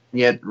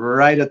 Yet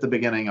right at the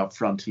beginning up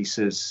front, he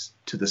says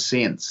to the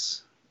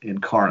saints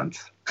in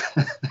Corinth,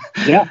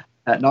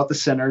 not the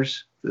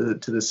sinners,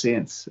 to the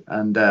saints.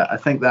 And I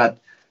think that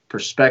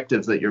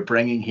perspective that you're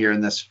bringing here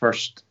in this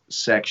first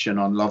section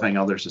on loving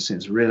others as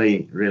saints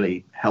really,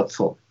 really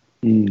helpful.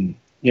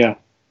 Yeah.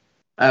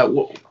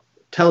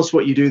 Tell us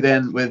what you do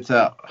then with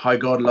how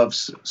God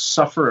loves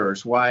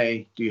sufferers.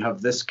 Why do you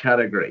have this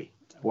category?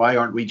 Why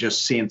aren't we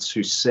just saints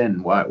who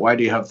sin? Why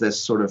do you have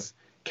this sort of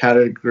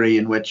category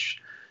in which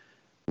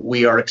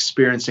we are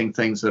experiencing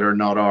things that are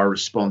not our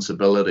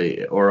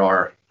responsibility or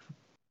our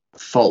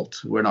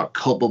fault? We're not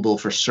culpable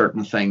for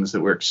certain things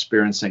that we're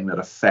experiencing that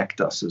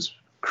affect us as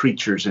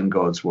creatures in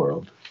God's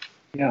world.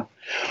 Yeah.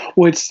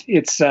 Well,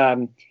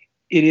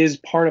 it is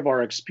part of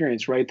our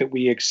experience, right? That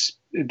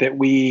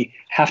we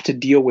have to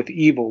deal with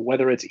evil,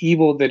 whether it's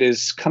evil that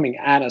is coming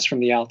at us from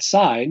the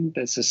outside,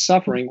 that's a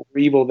suffering, or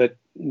evil that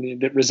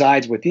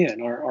resides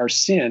within, our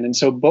sin. And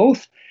so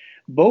both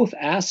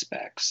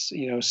aspects,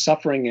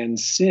 suffering and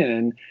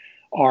sin,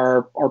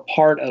 are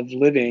part of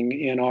living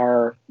in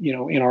our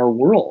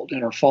world,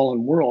 in our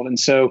fallen world. And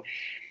so,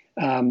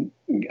 I'm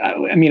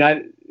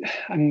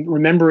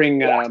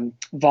remembering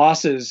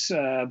Voss's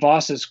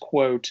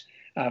quote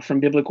from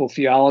biblical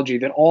theology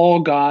that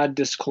all God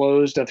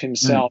disclosed of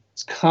himself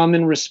has come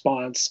in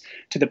response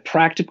to the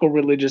practical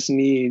religious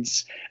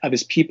needs of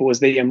his people as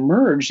they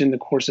emerged in the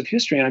course of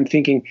history. And I'm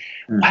thinking,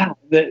 wow,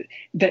 that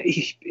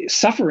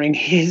suffering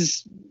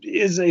is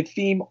a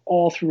theme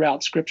all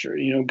throughout Scripture.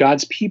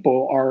 God's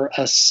people are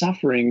a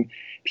suffering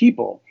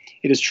people.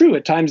 It is true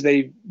at times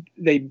they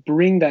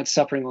bring that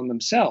suffering on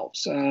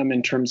themselves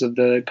in terms of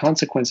the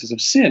consequences of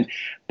sin,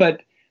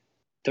 but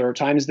there are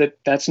times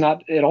that's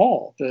not at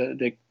all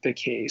the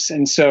case.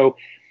 And so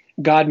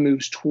God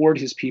moves toward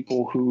his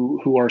people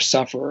who are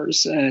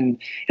sufferers. And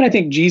I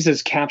think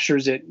Jesus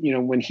captures it,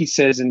 when he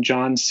says in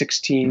John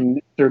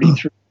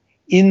 16:33,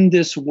 in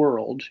this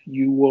world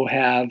you will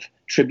have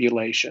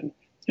tribulation.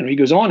 He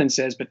goes on and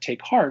says, but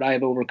take heart, I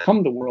have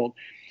overcome the world.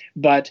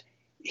 But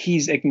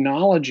he's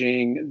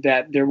acknowledging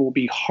that there will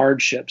be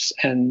hardships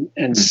and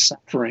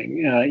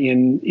suffering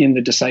in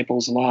the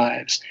disciples'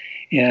 lives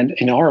and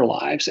in our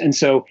lives. And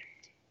so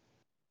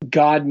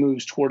God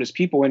moves toward his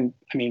people. And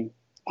I mean,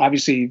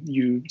 obviously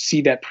you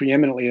see that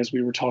preeminently, as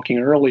we were talking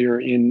earlier,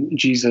 in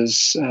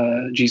Jesus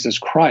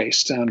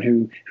Christ,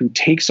 who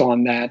takes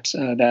on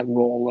that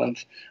role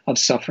of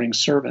suffering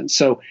servant.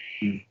 So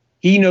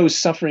he knows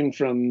suffering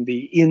from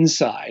the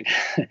inside,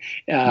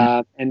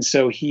 and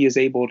so he is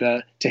able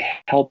to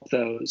help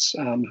those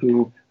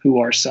who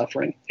are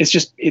suffering. I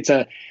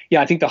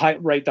think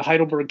the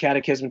Heidelberg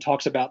Catechism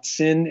talks about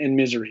sin and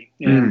misery,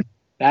 and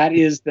that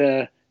is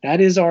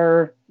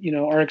our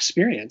our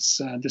experience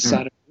this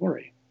side of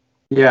glory.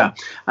 Yeah,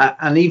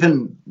 and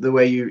even the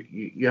way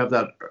you have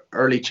that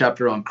early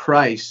chapter on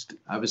Christ,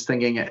 I was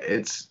thinking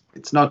it's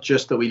not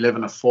just that we live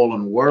in a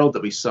fallen world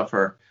that we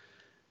suffer.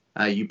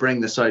 You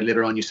bring this out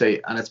later on, you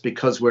say, and it's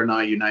because we're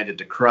now united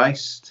to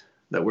Christ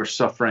that we're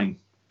suffering,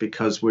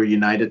 because we're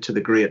united to the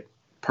great,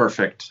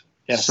 perfect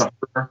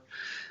sufferer.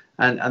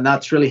 And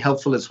that's really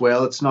helpful as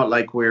well. It's not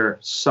like we're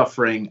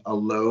suffering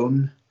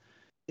alone.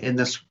 in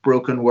this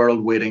broken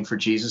world waiting for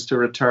Jesus to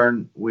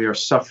return, we are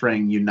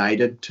suffering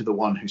united to the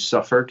one who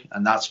suffered,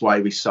 and that's why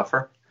we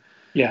suffer.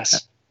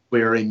 Yes.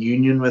 We are in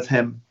union with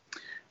him.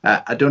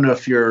 I don't know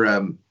if you're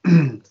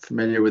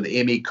familiar with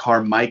Amy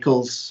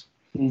Carmichael's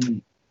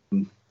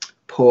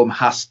poem,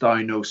 Hast Thou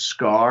No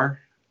Scar?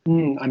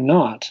 I'm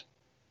not.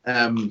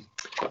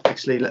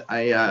 Actually,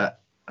 I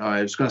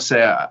was going to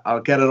say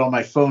I'll get it on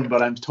my phone,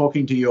 but I'm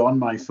talking to you on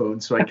my phone,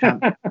 so I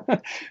can't.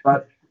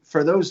 But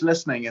for those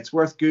listening, it's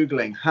worth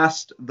Googling,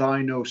 Hast Thou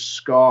No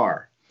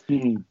Scar?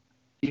 You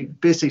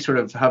basically sort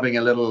of having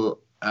a little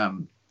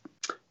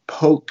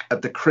poke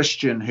at the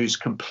Christian who's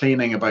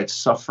complaining about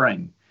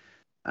suffering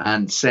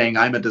and saying,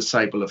 I'm a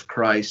disciple of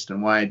Christ,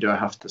 and why do I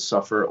have to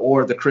suffer?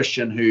 Or the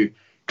Christian who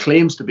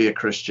claims to be a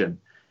Christian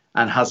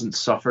and hasn't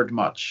suffered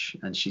much.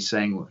 And she's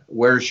saying,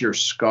 where's your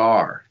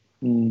scar?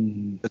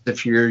 But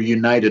if you're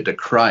united to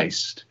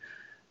Christ,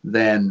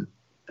 then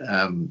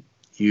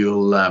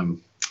you'll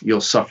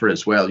suffer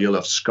as well. You'll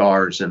have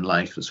scars in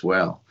life as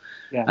well.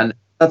 Yeah. And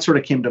that sort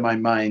of came to my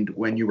mind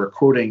when you were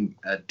quoting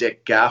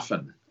Dick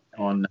Gaffin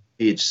on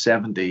page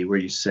 70, where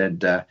you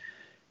said,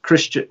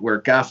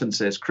 where Gaffin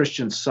says,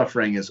 Christian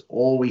suffering is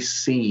always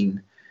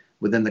seen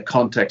within the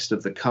context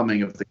of the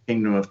coming of the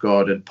kingdom of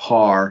God in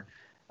power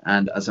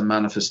and as a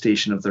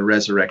manifestation of the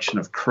resurrection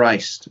of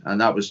Christ.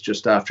 And that was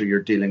just after you're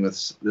dealing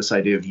with this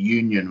idea of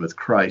union with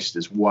Christ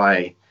is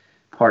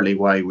partly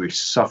why we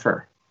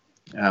suffer.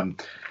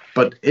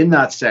 But in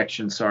that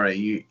section,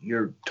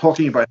 you're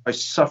talking about how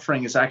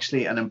suffering is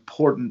actually an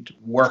important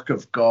work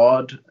of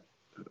God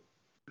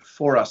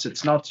for us.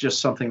 It's not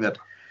just something that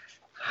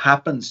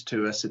happens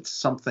to us. It's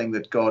something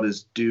that God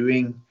is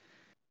doing,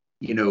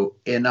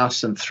 in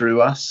us and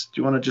through us.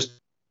 Do you want to just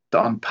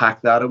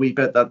unpack that a wee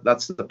bit?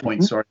 That's the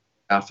point. Sorry,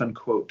 Gaffin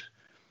quote.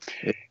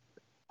 It's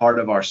part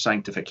of our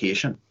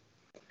sanctification.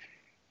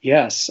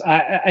 Yes,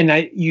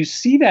 you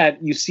see that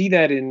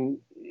in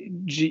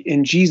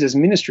Jesus'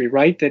 ministry,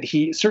 right? That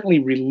he certainly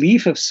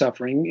relief of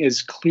suffering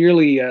is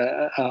clearly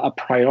a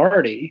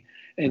priority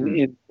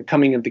in the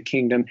coming of the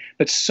kingdom,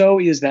 but so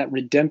is that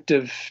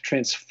redemptive,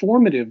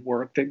 transformative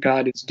work that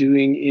God is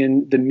doing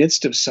in the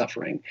midst of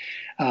suffering.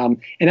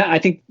 And I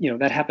think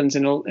that happens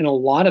in a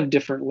lot of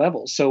different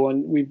levels. So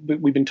we've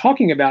been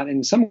talking about,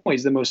 in some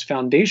ways, the most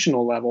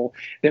foundational level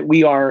that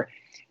we are.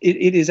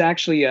 It is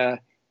actually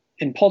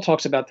and Paul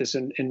talks about this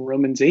in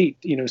Romans 8,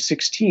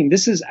 16.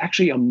 This is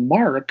actually a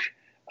mark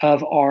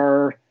of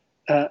our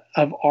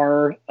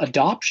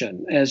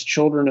adoption as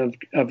children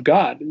of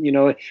God.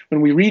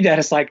 When we read that,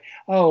 it's like,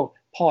 oh,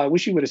 Paul, I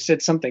wish you would have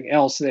said something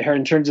else there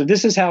in terms of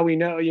this is how we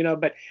know,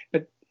 but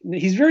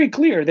he's very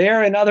clear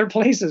there and other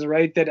places,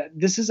 right, that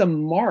this is a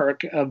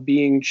mark of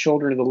being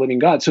children of the living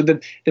God. So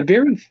the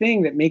very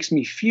thing that makes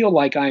me feel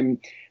like I'm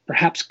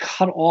perhaps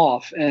cut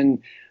off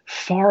and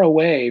far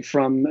away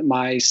from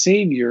my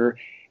Savior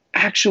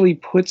actually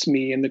puts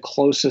me in the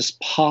closest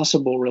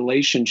possible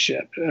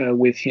relationship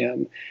with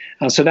him.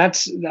 So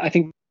I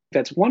think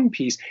that's one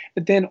piece.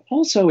 But then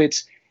also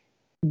it's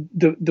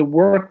the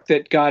work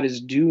that God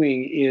is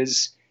doing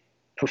is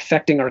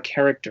perfecting our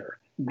character,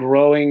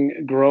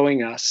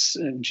 growing us.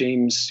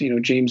 James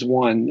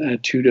 1,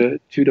 2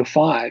 to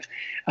 5.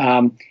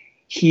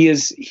 He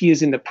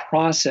is in the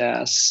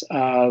process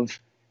of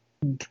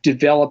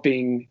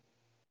developing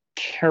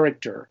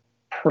character,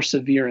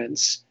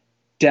 perseverance,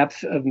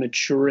 depth of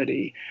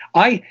maturity.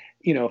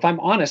 If I'm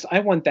honest, I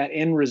want that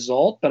end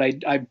result, but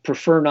I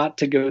prefer not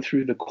to go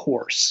through the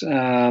course.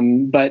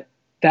 But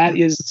that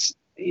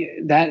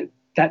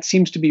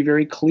seems to be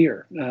very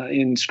clear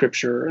in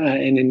Scripture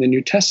and in the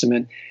New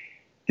Testament.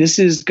 This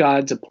is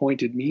God's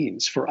appointed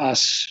means for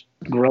us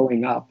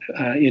growing up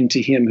into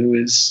Him who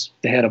is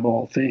the head of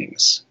all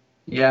things.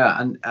 Yeah,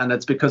 and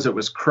it's because it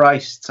was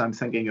Christ's. I'm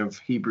thinking of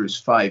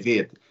Hebrews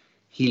 5:8.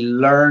 He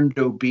learned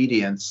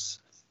obedience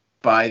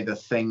by the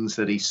things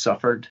that he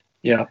suffered.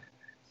 Yeah.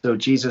 So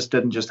Jesus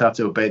didn't just have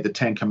to obey the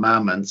 10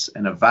 Commandments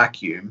in a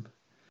vacuum,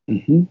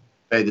 obey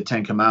the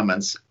 10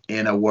 Commandments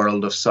in a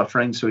world of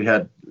suffering. So he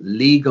had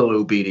legal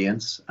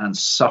obedience and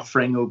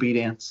suffering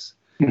obedience.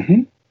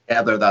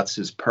 Together, that's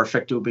his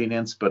perfect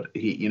obedience, but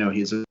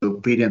his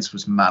obedience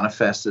was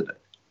manifested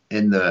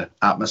in the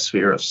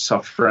atmosphere of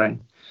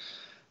suffering.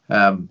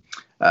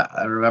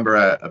 I remember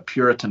a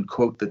Puritan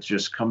quote that's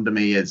just come to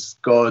me is,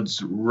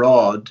 God's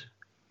rod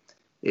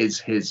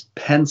is his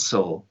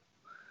pencil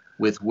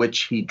with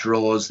which he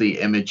draws the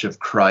image of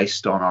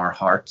Christ on our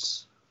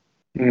hearts.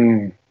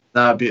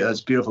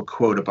 That's a beautiful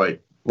quote about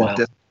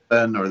the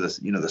discipline or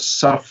the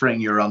suffering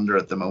you're under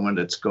at the moment.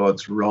 It's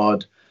God's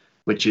rod,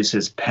 which is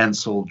his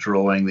pencil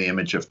drawing the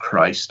image of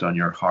Christ on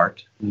your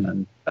heart.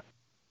 And I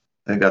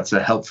think that's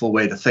a helpful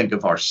way to think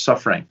of our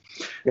suffering.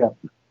 Yeah.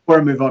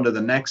 Before I move on to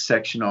the next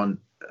section on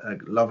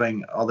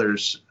loving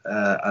others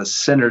as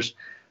sinners,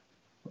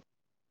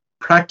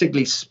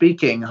 practically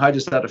speaking, how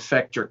does that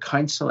affect your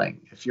counseling?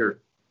 If you're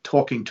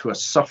talking to a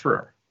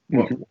sufferer,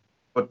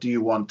 what do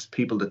you want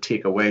people to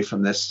take away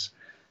from this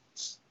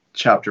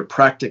chapter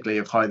practically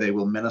of how they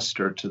will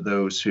minister to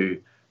those who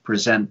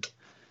present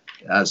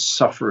as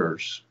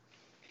sufferers?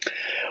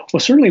 Well,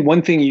 certainly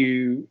one thing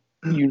you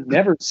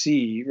never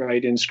see,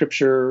 right, in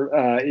Scripture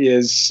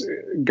is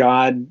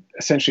God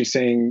essentially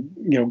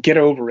saying, get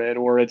over it,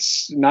 or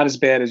it's not as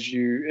bad as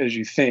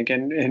you think,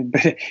 and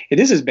but it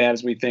is as bad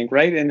as we think,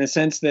 right? In the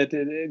sense that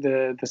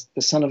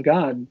the Son of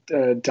God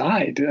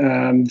died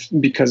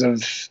because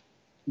of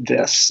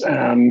this,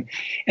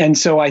 and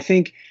so I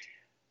think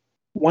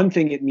one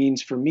thing it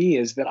means for me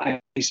is that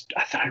I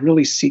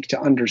really seek to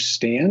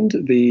understand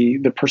the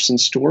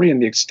person's story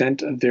and the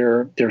extent of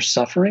their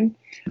suffering.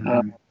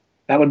 Mm-hmm.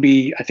 That would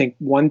be, I think,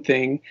 one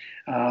thing.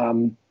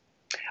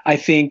 I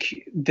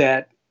think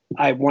that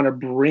I want to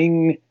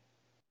bring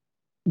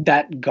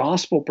that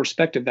gospel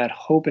perspective, that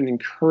hope and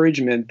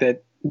encouragement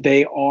that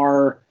they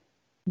are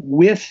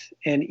with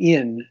and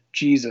in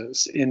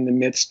Jesus in the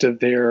midst of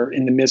their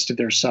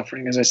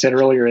suffering. As I said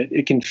earlier,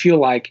 it can feel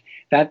like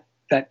that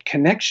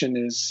connection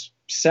is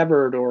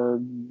severed or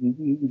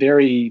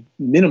very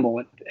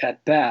minimal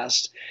at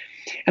best.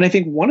 And I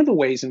think one of the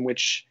ways in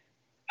which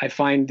I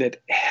find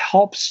that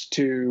helps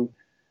to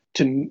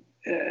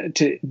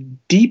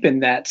deepen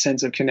that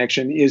sense of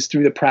connection is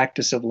through the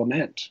practice of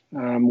lament,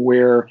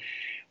 where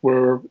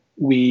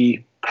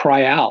we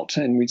cry out,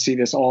 and we see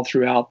this all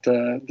throughout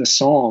the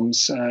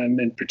Psalms,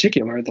 in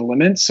particular the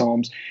lament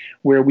Psalms,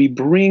 where we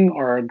bring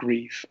our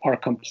grief, our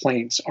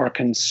complaints, our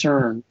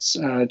concerns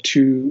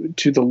to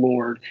the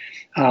Lord.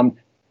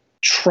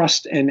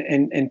 Trust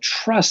and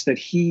trust that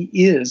He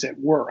is at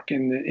work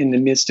in the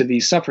midst of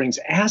these sufferings,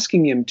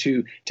 asking Him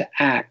to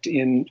act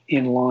in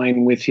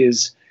line with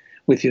His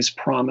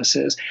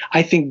promises.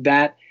 I think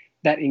that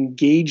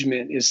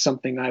engagement is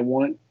something I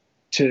want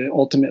to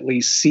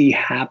ultimately see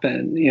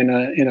happen in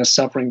a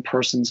suffering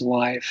person's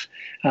life.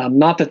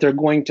 Not that they're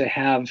going to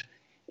have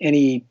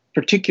any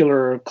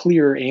particular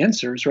clear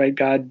answers, right?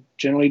 God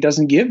generally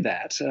doesn't give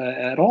that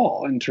at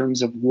all in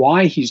terms of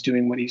why He's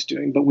doing what He's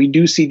doing. But we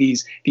do see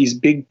these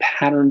big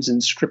patterns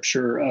in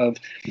Scripture of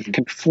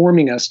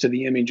conforming us to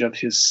the image of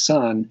His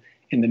Son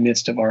in the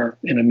midst of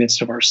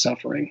our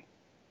suffering.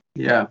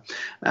 Yeah.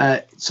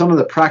 Some of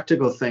the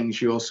practical things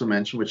you also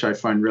mentioned, which I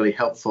find really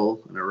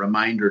helpful and a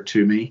reminder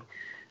to me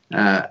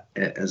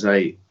as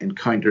I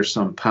encounter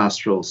some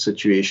pastoral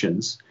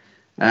situations,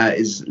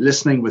 is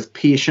listening with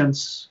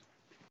patience,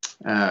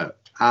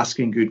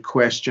 asking good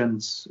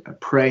questions,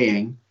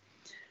 praying.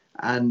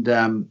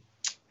 And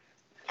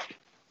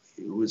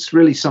it's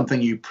really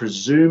something you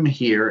presume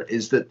here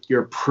is that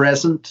you're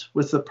present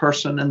with the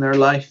person in their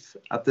life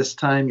at this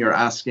time. You're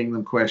asking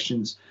them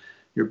questions.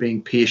 You're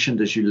being patient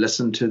as you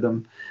listen to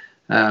them.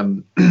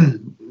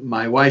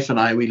 My wife and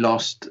I, we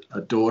lost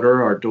a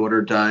daughter. Our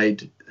daughter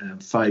died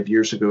 5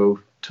 years ago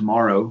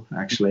tomorrow,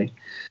 actually.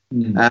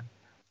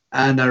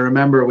 And I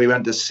remember we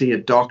went to see a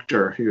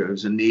doctor who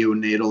was a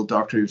neonatal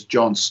doctor, who's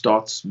John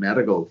Stott's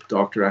medical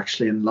doctor,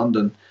 actually, in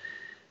London.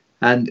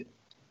 And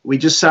we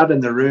just sat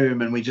in the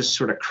room and we just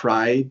sort of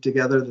cried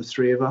together, the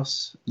three of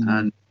us.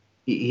 And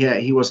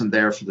he wasn't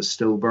there for the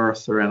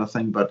stillbirth or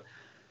anything, but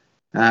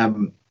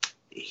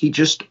he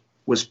just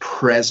was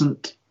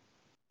present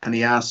and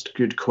he asked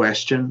good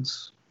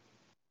questions.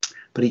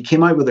 But he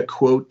came out with a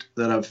quote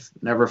that I've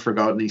never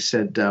forgotten. He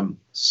said,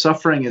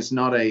 suffering is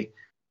not a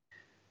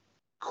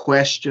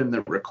question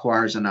that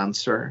requires an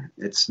answer.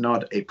 It's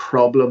not a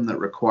problem that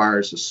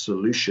requires a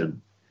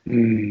solution.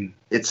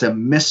 It's a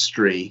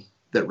mystery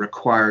that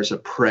requires a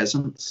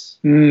presence.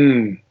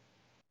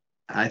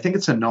 I think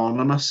it's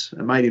anonymous.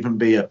 It might even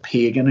be a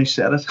pagan who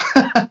said it.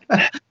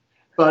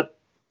 But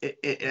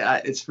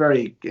it's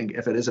very,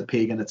 if it is a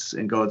pagan, it's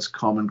in God's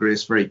common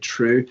grace, very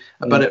true.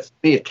 But for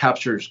me, it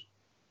captures,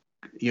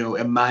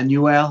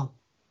 Emmanuel,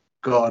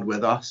 God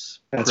with us.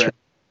 That's right.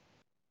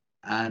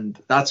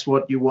 And that's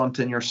what you want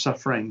in your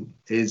suffering,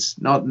 is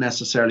not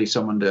necessarily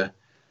someone to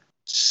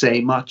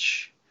say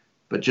much,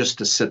 but just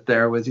to sit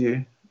there with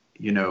you,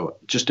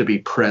 just to be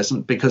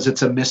present, because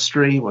it's a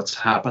mystery what's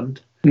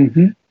happened.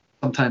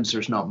 Sometimes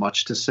there's not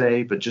much to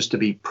say, but just to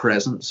be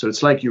present. So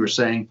it's like you were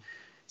saying,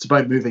 it's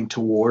about moving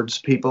towards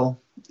people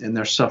in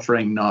their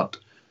suffering, not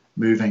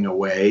moving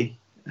away.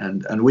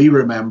 And we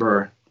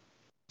remember,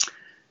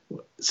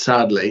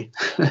 sadly,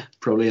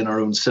 probably in our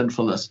own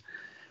sinfulness,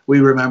 we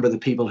remember the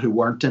people who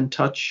weren't in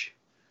touch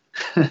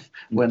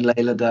when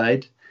Layla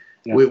died.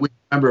 Yeah. We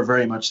remember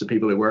very much the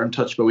people who were in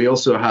touch, but we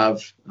also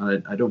have,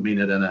 I don't mean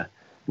it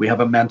we have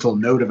a mental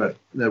note of it,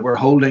 that we're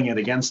holding it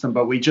against them,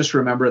 but we just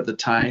remember at the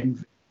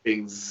time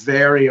being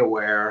very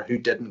aware who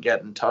didn't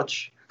get in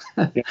touch.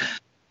 Yeah.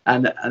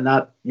 And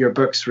that your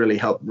books really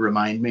help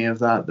remind me of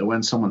that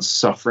when someone's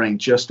suffering,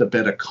 just a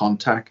bit of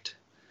contact.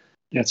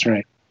 That's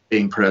right.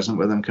 Being present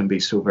with them can be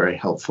so very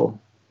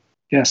helpful.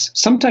 Yes.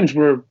 Sometimes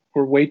we're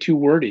way too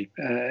wordy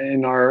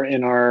in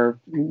our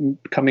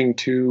coming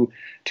to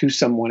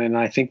someone, and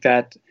I think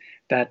that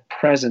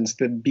presence,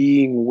 the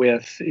being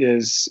with,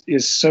 is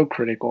so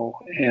critical.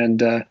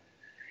 And I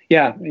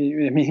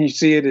mean, you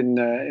see it in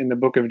the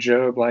book of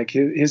Job. Like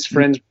his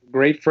friends,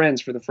 great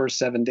friends for the first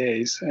 7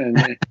 days, and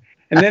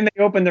then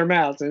they opened their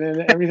mouths, and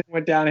then everything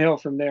went downhill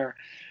from there.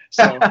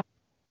 So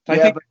I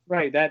think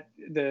right that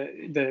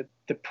the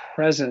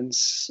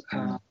presence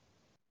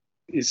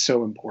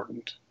so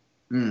important.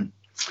 Mm.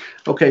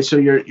 Okay, so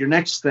your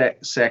next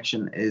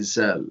section is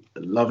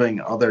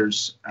loving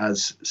others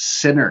as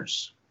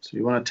sinners. So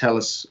you want to tell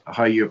us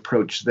how you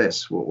approach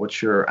this?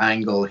 What's your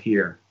angle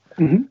here?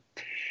 Mm-hmm.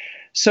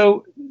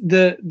 So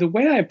the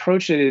way I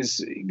approach it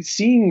is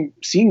seeing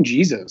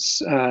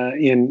Jesus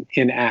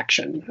in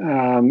action,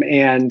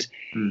 and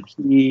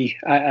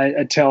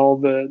I tell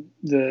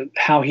the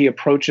how he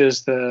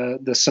approaches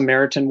the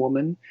Samaritan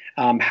woman,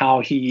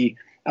 how he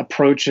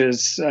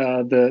approaches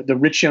the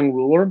rich young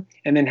ruler,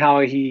 and then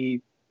how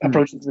he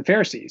approaches the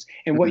Pharisees.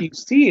 And what you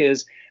see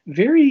is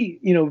very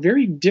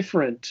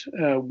different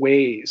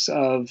ways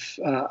of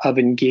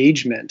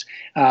engagement.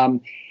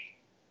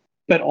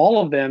 But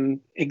all of them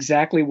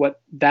exactly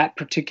what that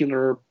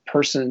particular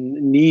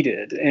person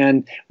needed.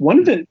 And one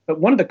of the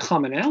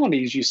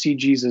commonalities you see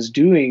Jesus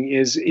doing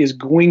is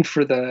going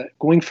for the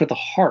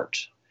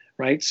heart,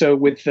 right? So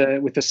with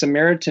the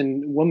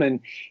Samaritan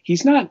woman,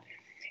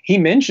 he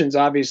mentions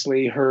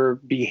obviously her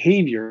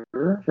behavior,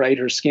 right?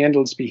 Her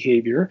scandalous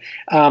behavior,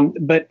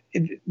 but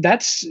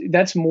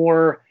that's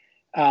more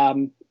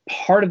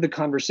part of the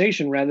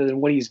conversation rather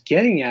than what he's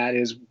getting at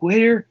is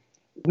where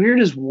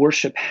does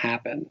worship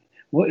happen?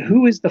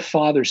 Who is the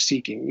Father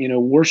seeking?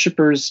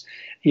 Worshipers,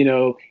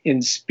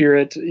 in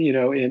spirit,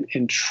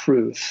 in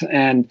truth,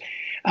 and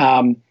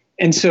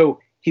so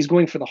he's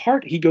going for the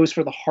heart. He goes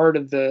for the heart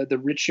of the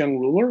rich young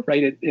ruler,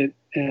 right?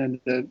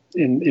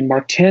 In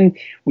Mark 10,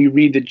 we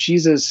read that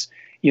Jesus,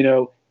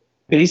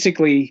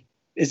 basically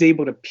is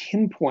able to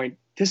pinpoint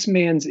this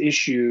man's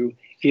issue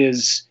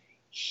is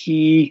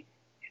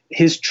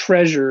his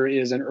treasure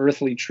is an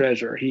earthly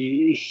treasure.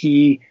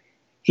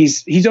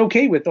 He's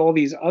okay with all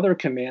these other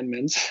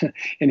commandments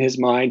in his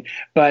mind,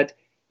 but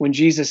when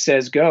Jesus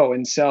says, "Go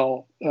and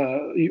sell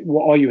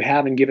all you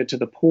have and give it to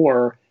the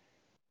poor,"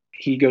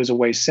 he goes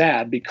away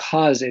sad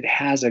because it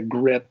has a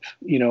grip,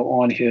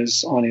 on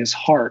his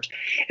heart.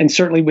 And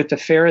certainly with the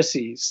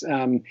Pharisees,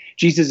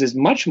 Jesus is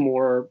much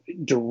more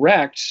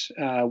direct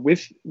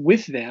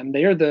with them.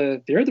 They're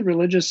the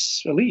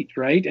religious elite,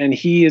 right? And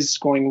he is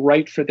going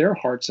right for their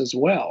hearts as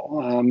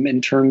well,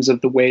 in terms of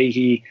the way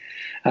he.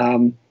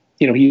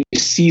 He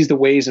sees the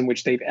ways in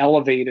which they've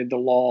elevated the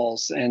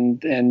laws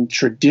and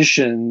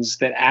traditions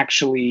that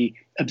actually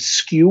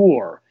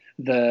obscure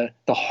the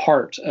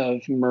heart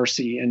of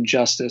mercy and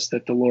justice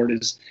that the Lord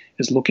is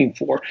looking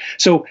for.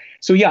 So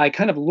yeah, I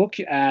kind of look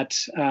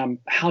at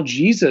how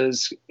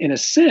Jesus, in a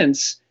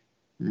sense,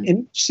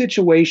 in each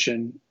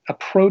situation,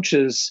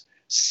 approaches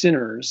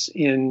sinners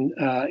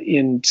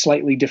in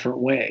slightly different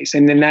ways,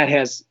 and then that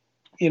has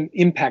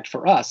impact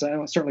for us.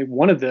 Certainly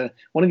one of the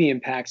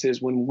impacts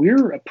is when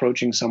we're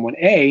approaching someone,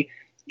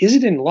 is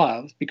it in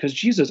love? Because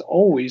Jesus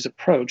always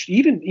approached,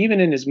 even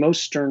in his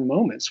most stern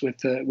moments with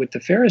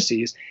the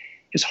Pharisees,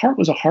 his heart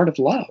was a heart of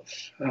love.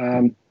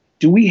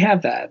 Do we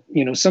have that?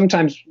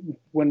 Sometimes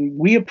when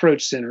we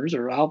approach sinners,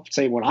 or I'll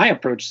say when I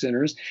approach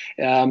sinners,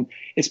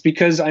 it's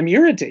because I'm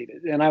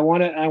irritated and I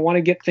want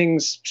to get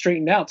things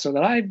straightened out so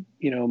that I'm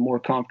more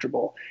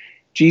comfortable.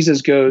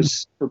 Jesus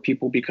goes for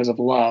people because of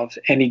love,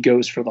 and he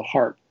goes for the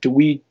heart. Do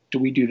we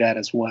do that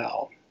as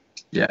well?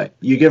 Yeah,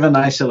 you give a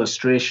nice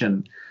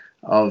illustration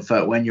of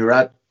when you're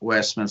at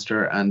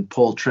Westminster and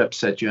Paul Tripp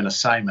set you an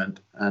assignment,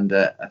 and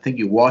I think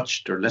you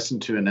watched or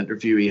listened to an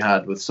interview he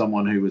had with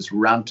someone who was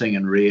ranting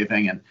and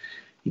raving, and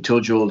he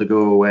told you all to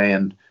go away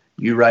and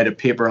you write a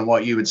paper on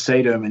what you would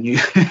say to him, and you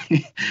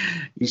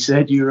you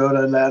said you wrote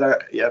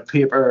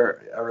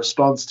a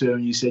response to him.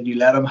 You said you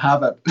let him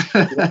have it.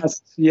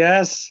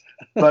 Yes.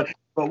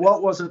 But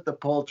what was it that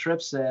Paul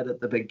Tripp said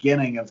at the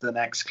beginning of the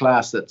next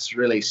class that's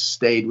really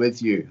stayed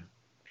with you?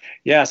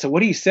 Yeah. So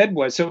what he said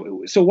was,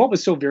 so what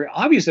was so very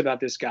obvious about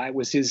this guy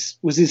was his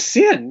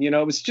sin.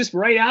 It was just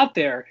right out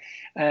there,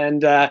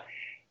 and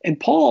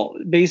Paul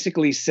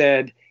basically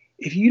said,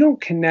 if you don't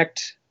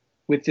connect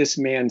with this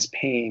man's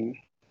pain,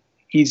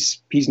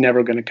 he's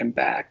never going to come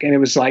back. And it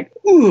was like,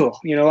 ooh,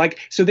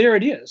 so there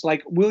it is.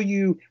 Like, will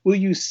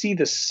you see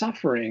the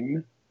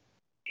suffering?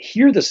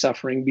 Hear the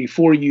suffering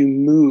before you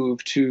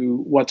move to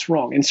what's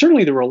wrong. And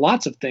certainly there were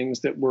lots of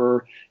things that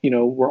were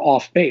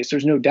off base.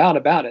 There's no doubt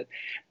about it.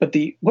 But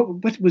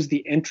what was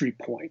the entry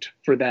point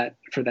for that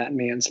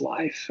man's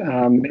life?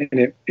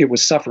 And it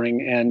was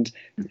suffering. And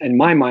in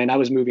my mind, I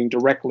was moving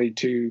directly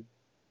to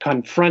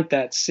confront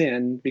that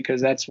sin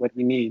because that's what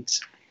he needs.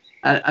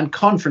 And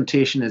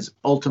confrontation is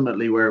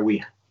ultimately where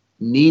we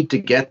need to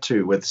get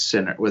to with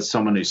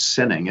someone who's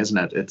sinning, isn't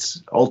it?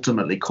 It's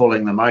ultimately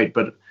calling them out.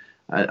 But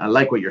I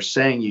like what you're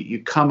saying.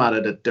 You come at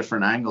it at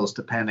different angles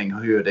depending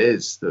who it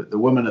is. The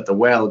woman at the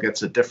well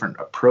gets a different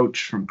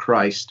approach from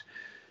Christ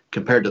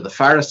compared to the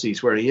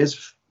Pharisees, where he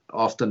is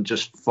often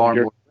just far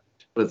more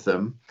with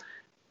them.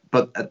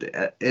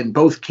 But in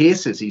both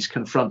cases, he's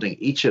confronting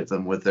each of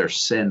them with their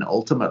sin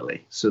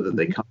ultimately, so that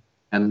they come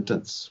to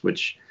repentance,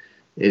 which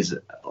is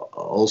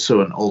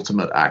also an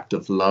ultimate act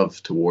of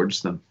love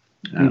towards them.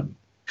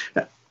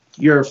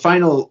 Your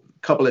final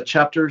couple of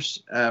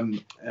chapters.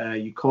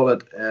 You call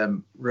it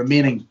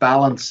remaining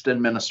balanced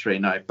in ministry.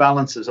 Now,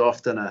 balance is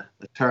often a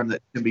term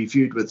that can be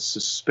viewed with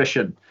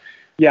suspicion.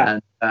 Yeah.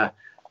 And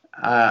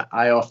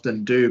I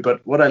often do.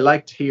 But what I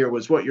liked here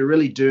was what you're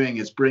really doing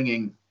is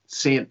bringing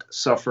saint,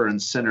 sufferer,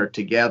 and sinner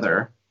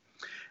together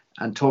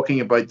and talking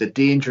about the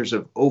dangers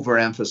of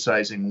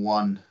overemphasizing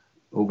one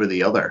over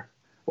the other,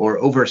 or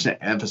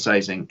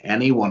overemphasizing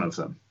any one of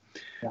them.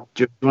 Yeah.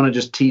 Do you want to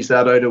just tease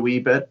that out a wee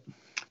bit?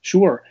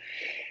 Sure.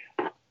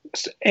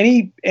 So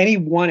any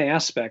one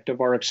aspect of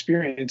our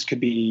experience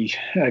could be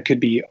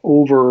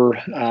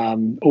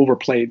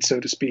overplayed, so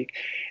to speak.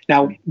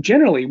 Now,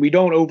 generally, we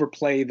don't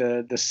overplay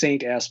the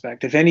saint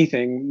aspect. If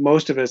anything,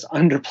 most of us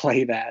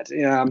underplay that.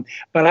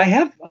 But I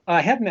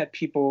have met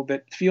people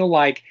that feel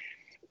like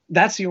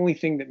that's the only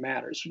thing that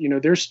matters.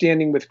 They're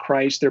standing with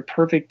Christ. They're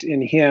perfect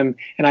in Him.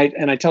 And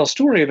I tell a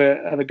story of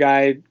a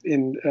guy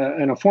in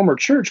a former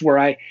church where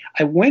I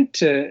went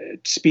to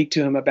speak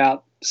to him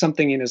about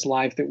something in his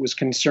life that was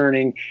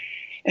concerning,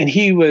 and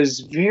he was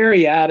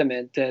very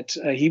adamant that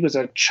he was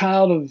a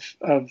child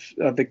of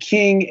the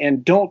King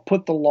and don't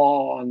put the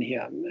law on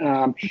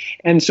him.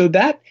 And so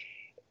that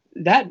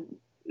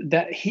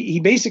he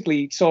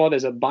basically saw it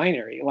as a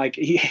binary. Like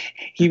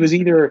he was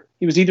either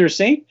a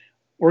saint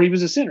or he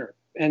was a sinner.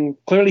 And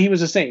clearly he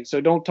was a saint,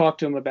 so don't talk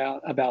to him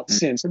about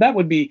sin. So that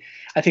would be,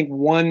 I think,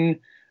 one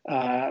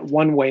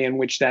way in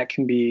which that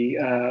can be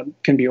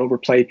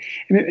overplayed.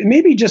 And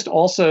maybe just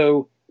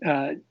also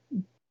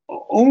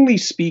only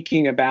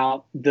speaking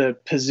about the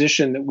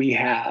position that we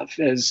have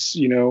as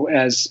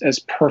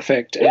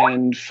perfect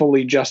and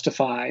fully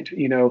justified,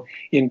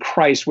 in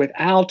Christ,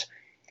 without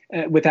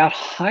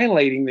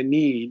highlighting the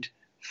need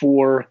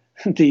for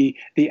the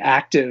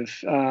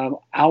active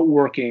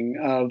outworking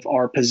of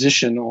our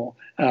positional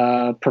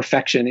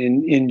perfection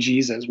in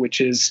Jesus,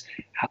 which is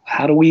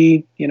how do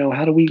we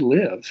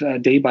live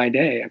day by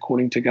day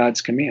according to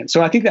God's command.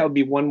 So I think that would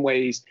be one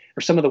way,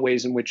 or some of the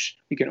ways in which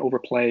we can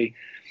overplay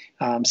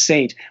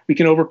saint. We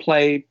can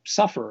overplay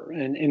suffer,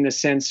 in the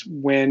sense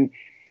when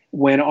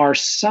our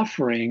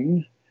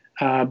suffering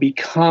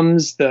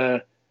becomes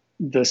the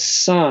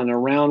sun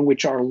around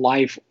which our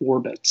life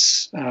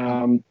orbits.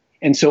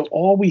 And so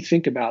all we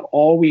think about,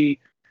 all we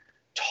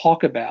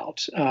talk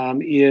about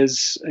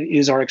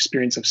is our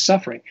experience of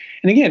suffering.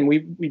 And again,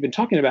 we've been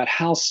talking about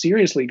how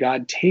seriously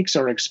God takes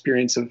our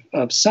experience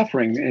of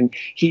suffering, and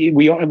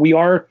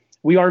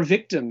we are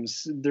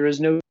victims. There is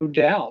no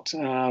doubt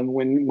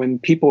when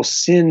people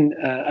sin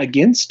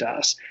against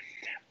us.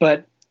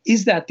 But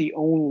is that the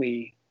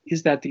only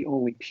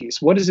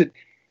piece? What does it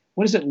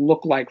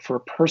look like for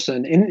a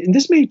person? And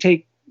this may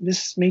take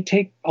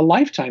a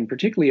lifetime,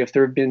 particularly if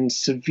there have been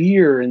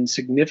severe and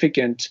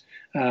significant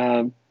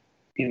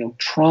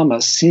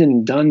trauma,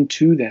 sin done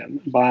to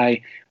them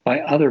by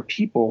other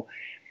people.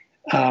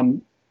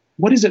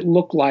 What does it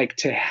look like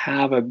to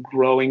have a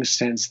growing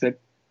sense that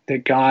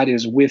God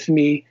is with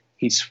me,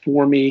 He's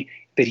for me,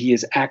 that He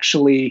is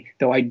actually,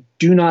 though I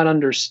do not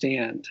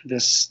understand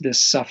this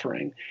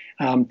suffering,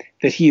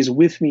 that He is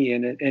with me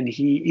in it, and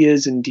He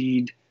is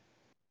indeed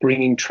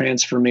bringing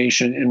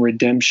transformation and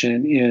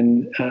redemption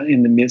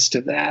in the midst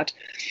of that.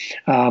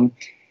 And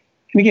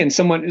again,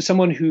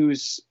 someone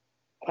who's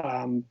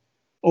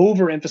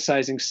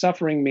overemphasizing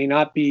suffering may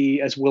not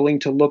be as willing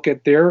to look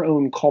at their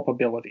own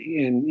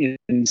culpability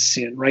in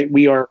sin. Right?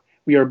 We are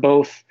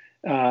both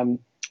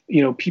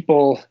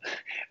people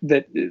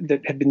that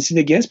have been sinned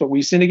against, but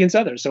we sin against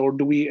others. So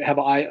do we have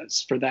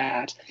eyes for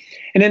that?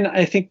 And then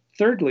I think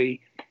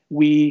thirdly,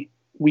 we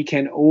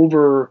can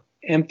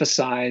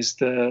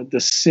overemphasize the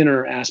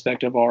sinner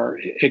aspect of our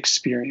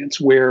experience,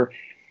 where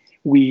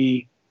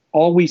we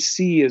always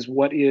see is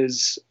what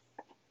is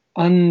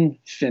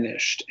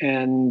unfinished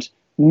and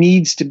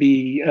needs to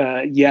be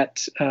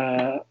yet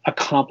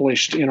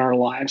accomplished in our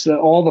lives.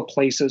 All the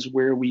places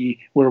where we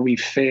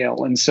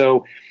fail, and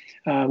so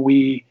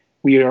we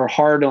are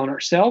hard on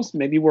ourselves.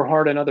 Maybe we're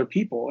hard on other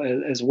people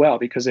as well,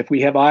 because if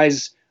we have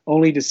eyes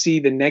only to see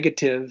the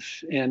negative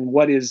and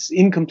what is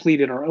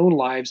incomplete in our own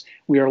lives,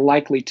 we are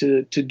likely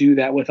to do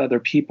that with other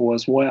people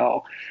as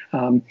well.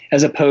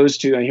 As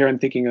opposed to, and here I'm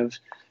thinking of,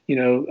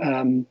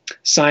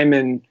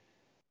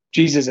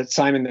 Jesus at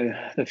Simon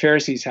the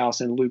Pharisee's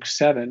house in Luke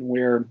 7,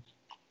 where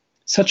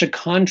such a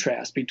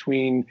contrast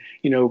between,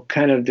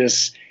 kind of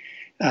this,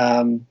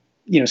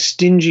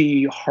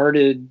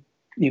 stingy-hearted,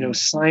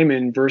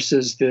 Simon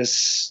versus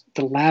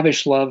the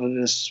lavish love of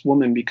this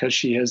woman because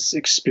she has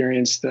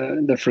experienced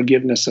the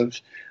forgiveness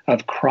of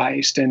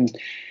Christ. And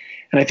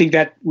I think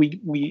that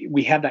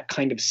we have that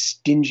kind of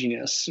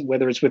stinginess,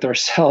 whether it's with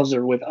ourselves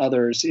or with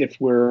others, if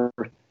we're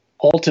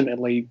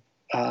ultimately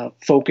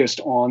focused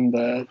on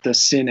the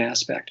sin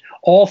aspect.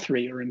 All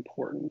three are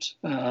important,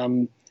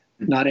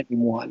 not any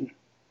one.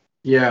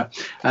 Yeah,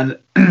 and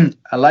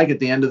I like at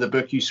the end of the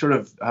book, you sort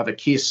of have a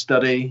case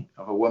study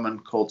of a woman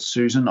called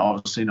Susan,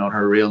 obviously not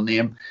her real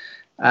name,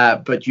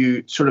 but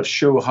you sort of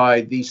show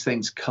how these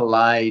things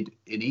collide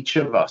in each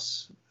of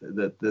us.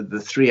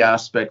 The three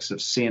aspects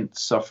of saint,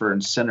 sufferer,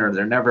 and sinner,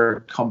 they're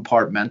never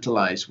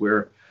compartmentalized.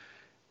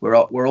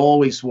 we're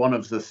always one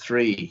of the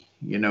three,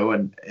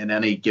 in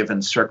any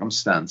given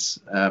circumstance.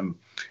 And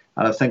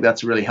I think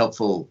that's a really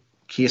helpful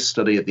case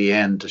study at the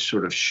end to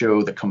sort of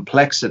show the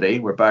complexity.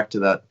 We're back to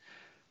that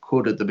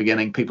quote at the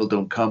beginning: people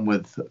don't come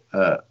with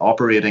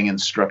operating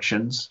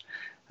instructions.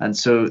 And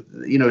so,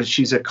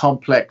 she's a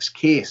complex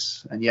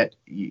case, and yet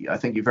I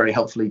think you very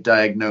helpfully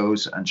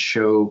diagnose and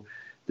show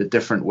the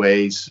different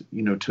ways,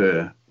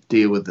 to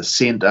deal with the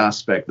saint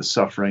aspect, the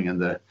suffering,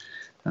 and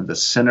the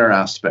sinner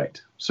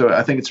aspect. So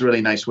I think it's a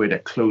really nice way to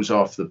close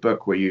off the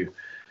book, where you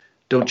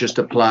don't just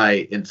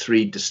apply in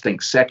three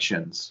distinct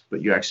sections,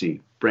 but you actually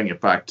bring it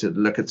back to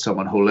look at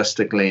someone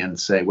holistically and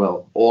say,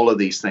 well, all of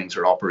these things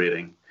are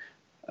operating,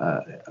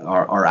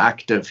 are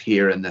active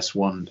here in this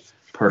one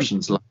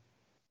person's life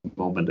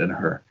moment in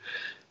her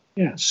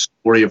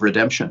story of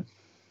redemption.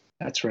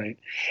 That's right.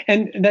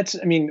 And that's,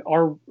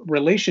 our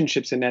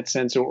relationships in that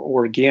sense are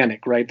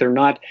organic, right? They're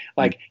not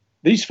like,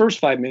 these first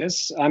 5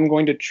 minutes, I'm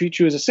going to treat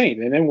you as a saint,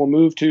 and then we'll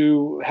move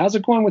to how's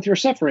it going with your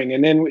suffering,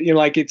 and then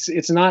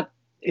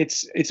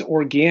it's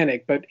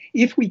organic. But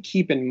if we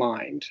keep in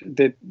mind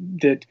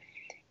that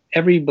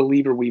every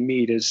believer we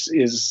meet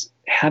is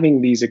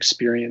having these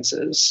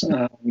experiences,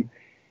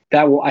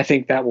 I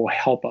think that will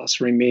help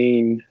us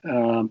remain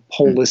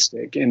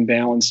holistic and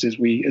balanced as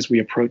we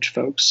approach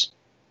folks.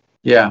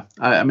 Yeah,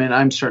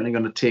 I'm certainly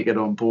going to take it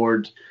on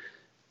board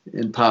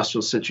in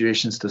pastoral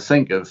situations to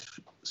think of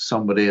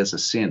somebody as a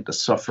saint, a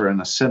sufferer, and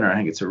a sinner. I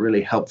think it's a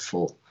really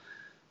helpful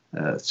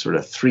sort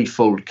of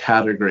threefold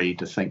category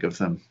to think of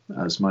them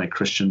as my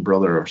Christian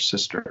brother or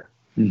sister.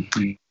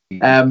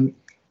 Mm-hmm.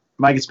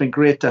 Mike, it's been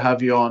great to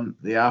have you on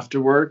the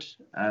Afterword,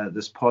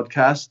 this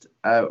podcast.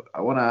 I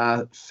want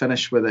to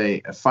finish with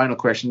a final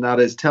question.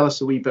 That is, tell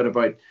us a wee bit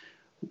about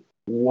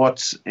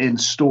what's in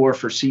store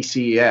for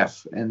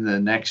CCEF in the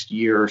next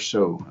year or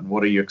so, and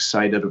what are you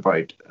excited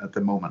about at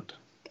the moment?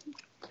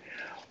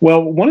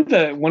 Well, one of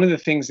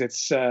the things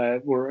that's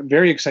we're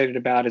very excited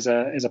about is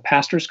a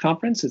pastors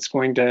conference. It's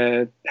going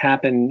to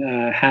happen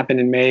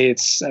in May.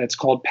 It's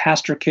called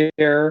Pastor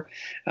Care,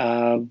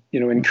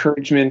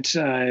 encouragement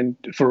and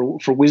for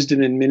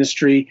wisdom in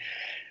ministry,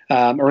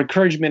 or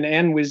encouragement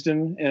and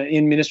wisdom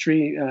in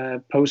ministry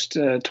post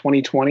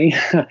 2020.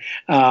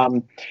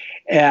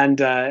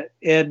 And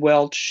Ed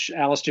Welch,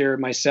 Alistair,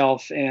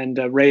 myself, and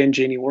Ray and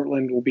Janie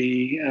Ortland will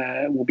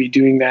be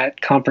doing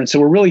that conference. So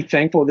we're really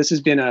thankful. This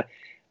has been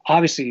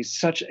obviously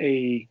such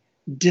a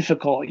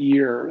difficult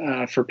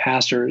year for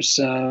pastors.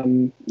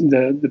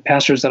 The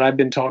pastors that I've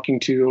been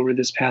talking to over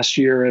this past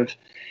year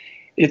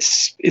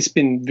it's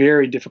been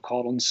very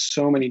difficult on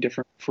so many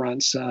different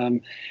fronts.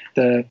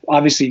 The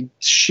obviously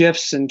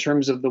shifts in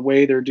terms of the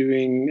way they're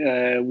doing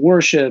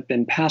worship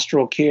and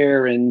pastoral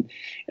care, and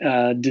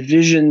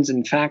divisions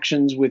and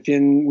factions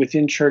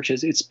within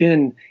churches. It's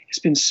been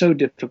so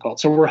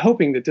difficult. So we're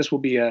hoping that this will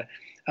be a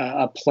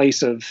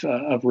place of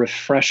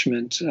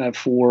refreshment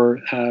for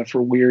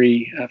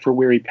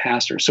weary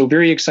pastors. So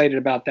very excited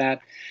about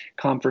that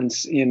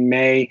conference in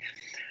May.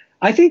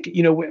 I think,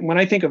 when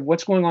I think of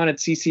what's going on at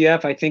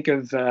CCF, I think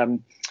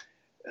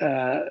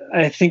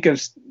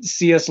of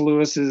C.S.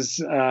 Lewis's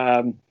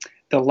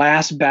The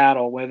Last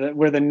Battle, where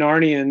the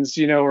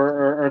Narnians,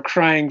 are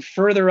crying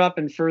further up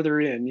and further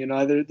in.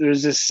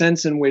 There's this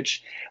sense in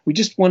which we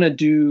just want to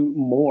do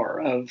more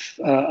of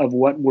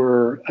what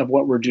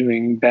we're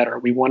doing better.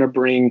 We want to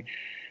bring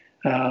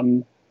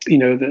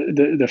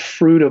the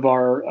fruit of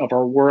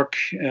our work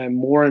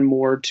more and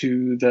more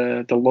to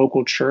the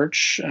local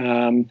church.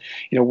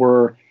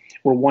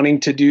 We're wanting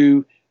to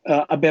do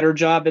a better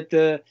job at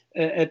the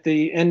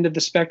end of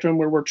the spectrum,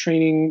 where we're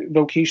training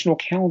vocational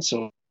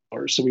counselors.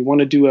 So we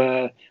want to do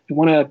a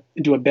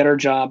better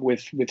job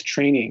with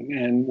training,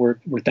 and we're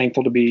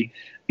thankful to be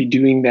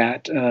doing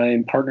that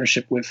in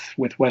partnership with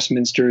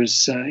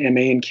Westminster's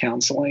MA in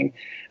counseling.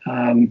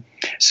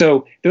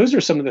 So those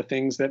are some of the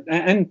things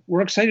and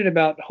we're excited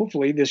about.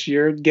 Hopefully this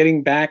year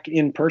getting back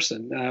in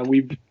person.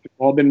 We've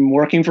all been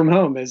working from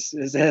home as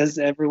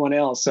everyone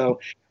else. So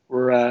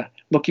I'm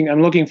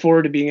looking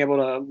forward to being able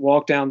to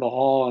walk down the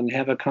hall and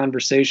have a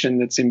conversation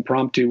that's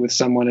impromptu with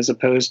someone, as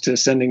opposed to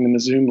sending them a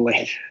Zoom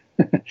link.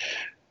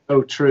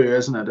 Oh, true,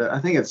 isn't it? I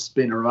think it's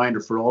been a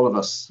reminder for all of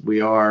us. We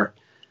are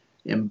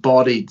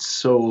embodied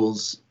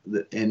souls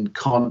in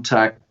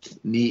contact,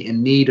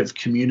 in need of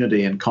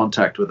community and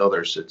contact with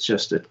others. It's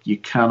just that you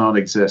cannot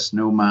exist.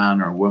 No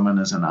man or woman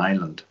is an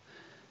island.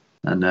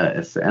 And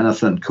if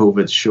anything,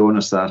 COVID's shown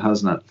us that,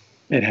 hasn't it?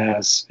 It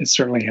has. It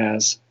certainly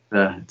has.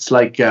 It's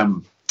like, I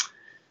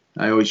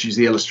always use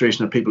the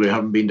illustration of people who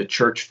haven't been to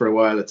church for a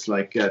while. It's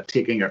like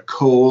taking a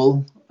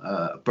coal,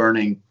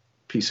 burning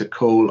piece of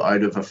coal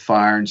out of a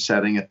fire and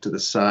setting it to the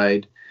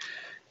side,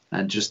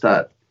 and just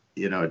that,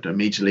 it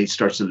immediately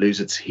starts to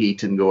lose its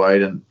heat and go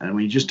out. And when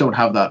you just don't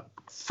have that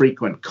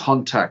frequent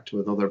contact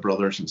with other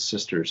brothers and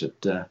sisters,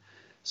 it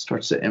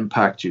starts to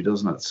impact you,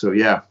 doesn't it? So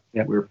yeah.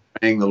 We're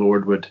praying the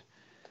Lord would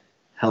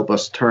help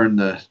us turn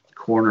the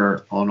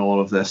corner on all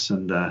of this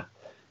and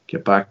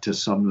get back to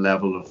some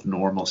level of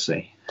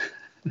normalcy.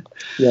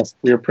 Yes,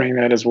 we are praying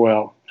that as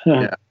well.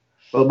 Yeah.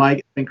 Well, Mike,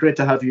 it's been great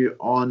to have you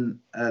on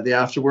the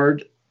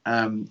Afterword.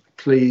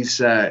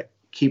 Please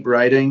keep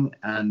writing,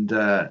 and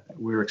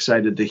we're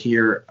excited to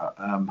hear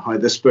how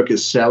this book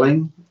is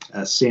selling,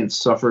 Saints,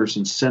 Sufferers,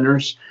 and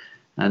Sinners.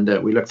 And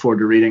we look forward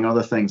to reading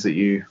other things that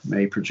you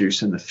may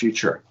produce in the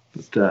future.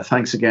 But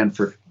thanks again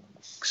for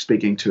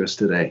speaking to us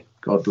today.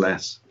 God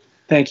bless.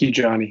 Thank you,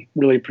 Johnny.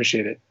 Really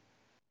appreciate it.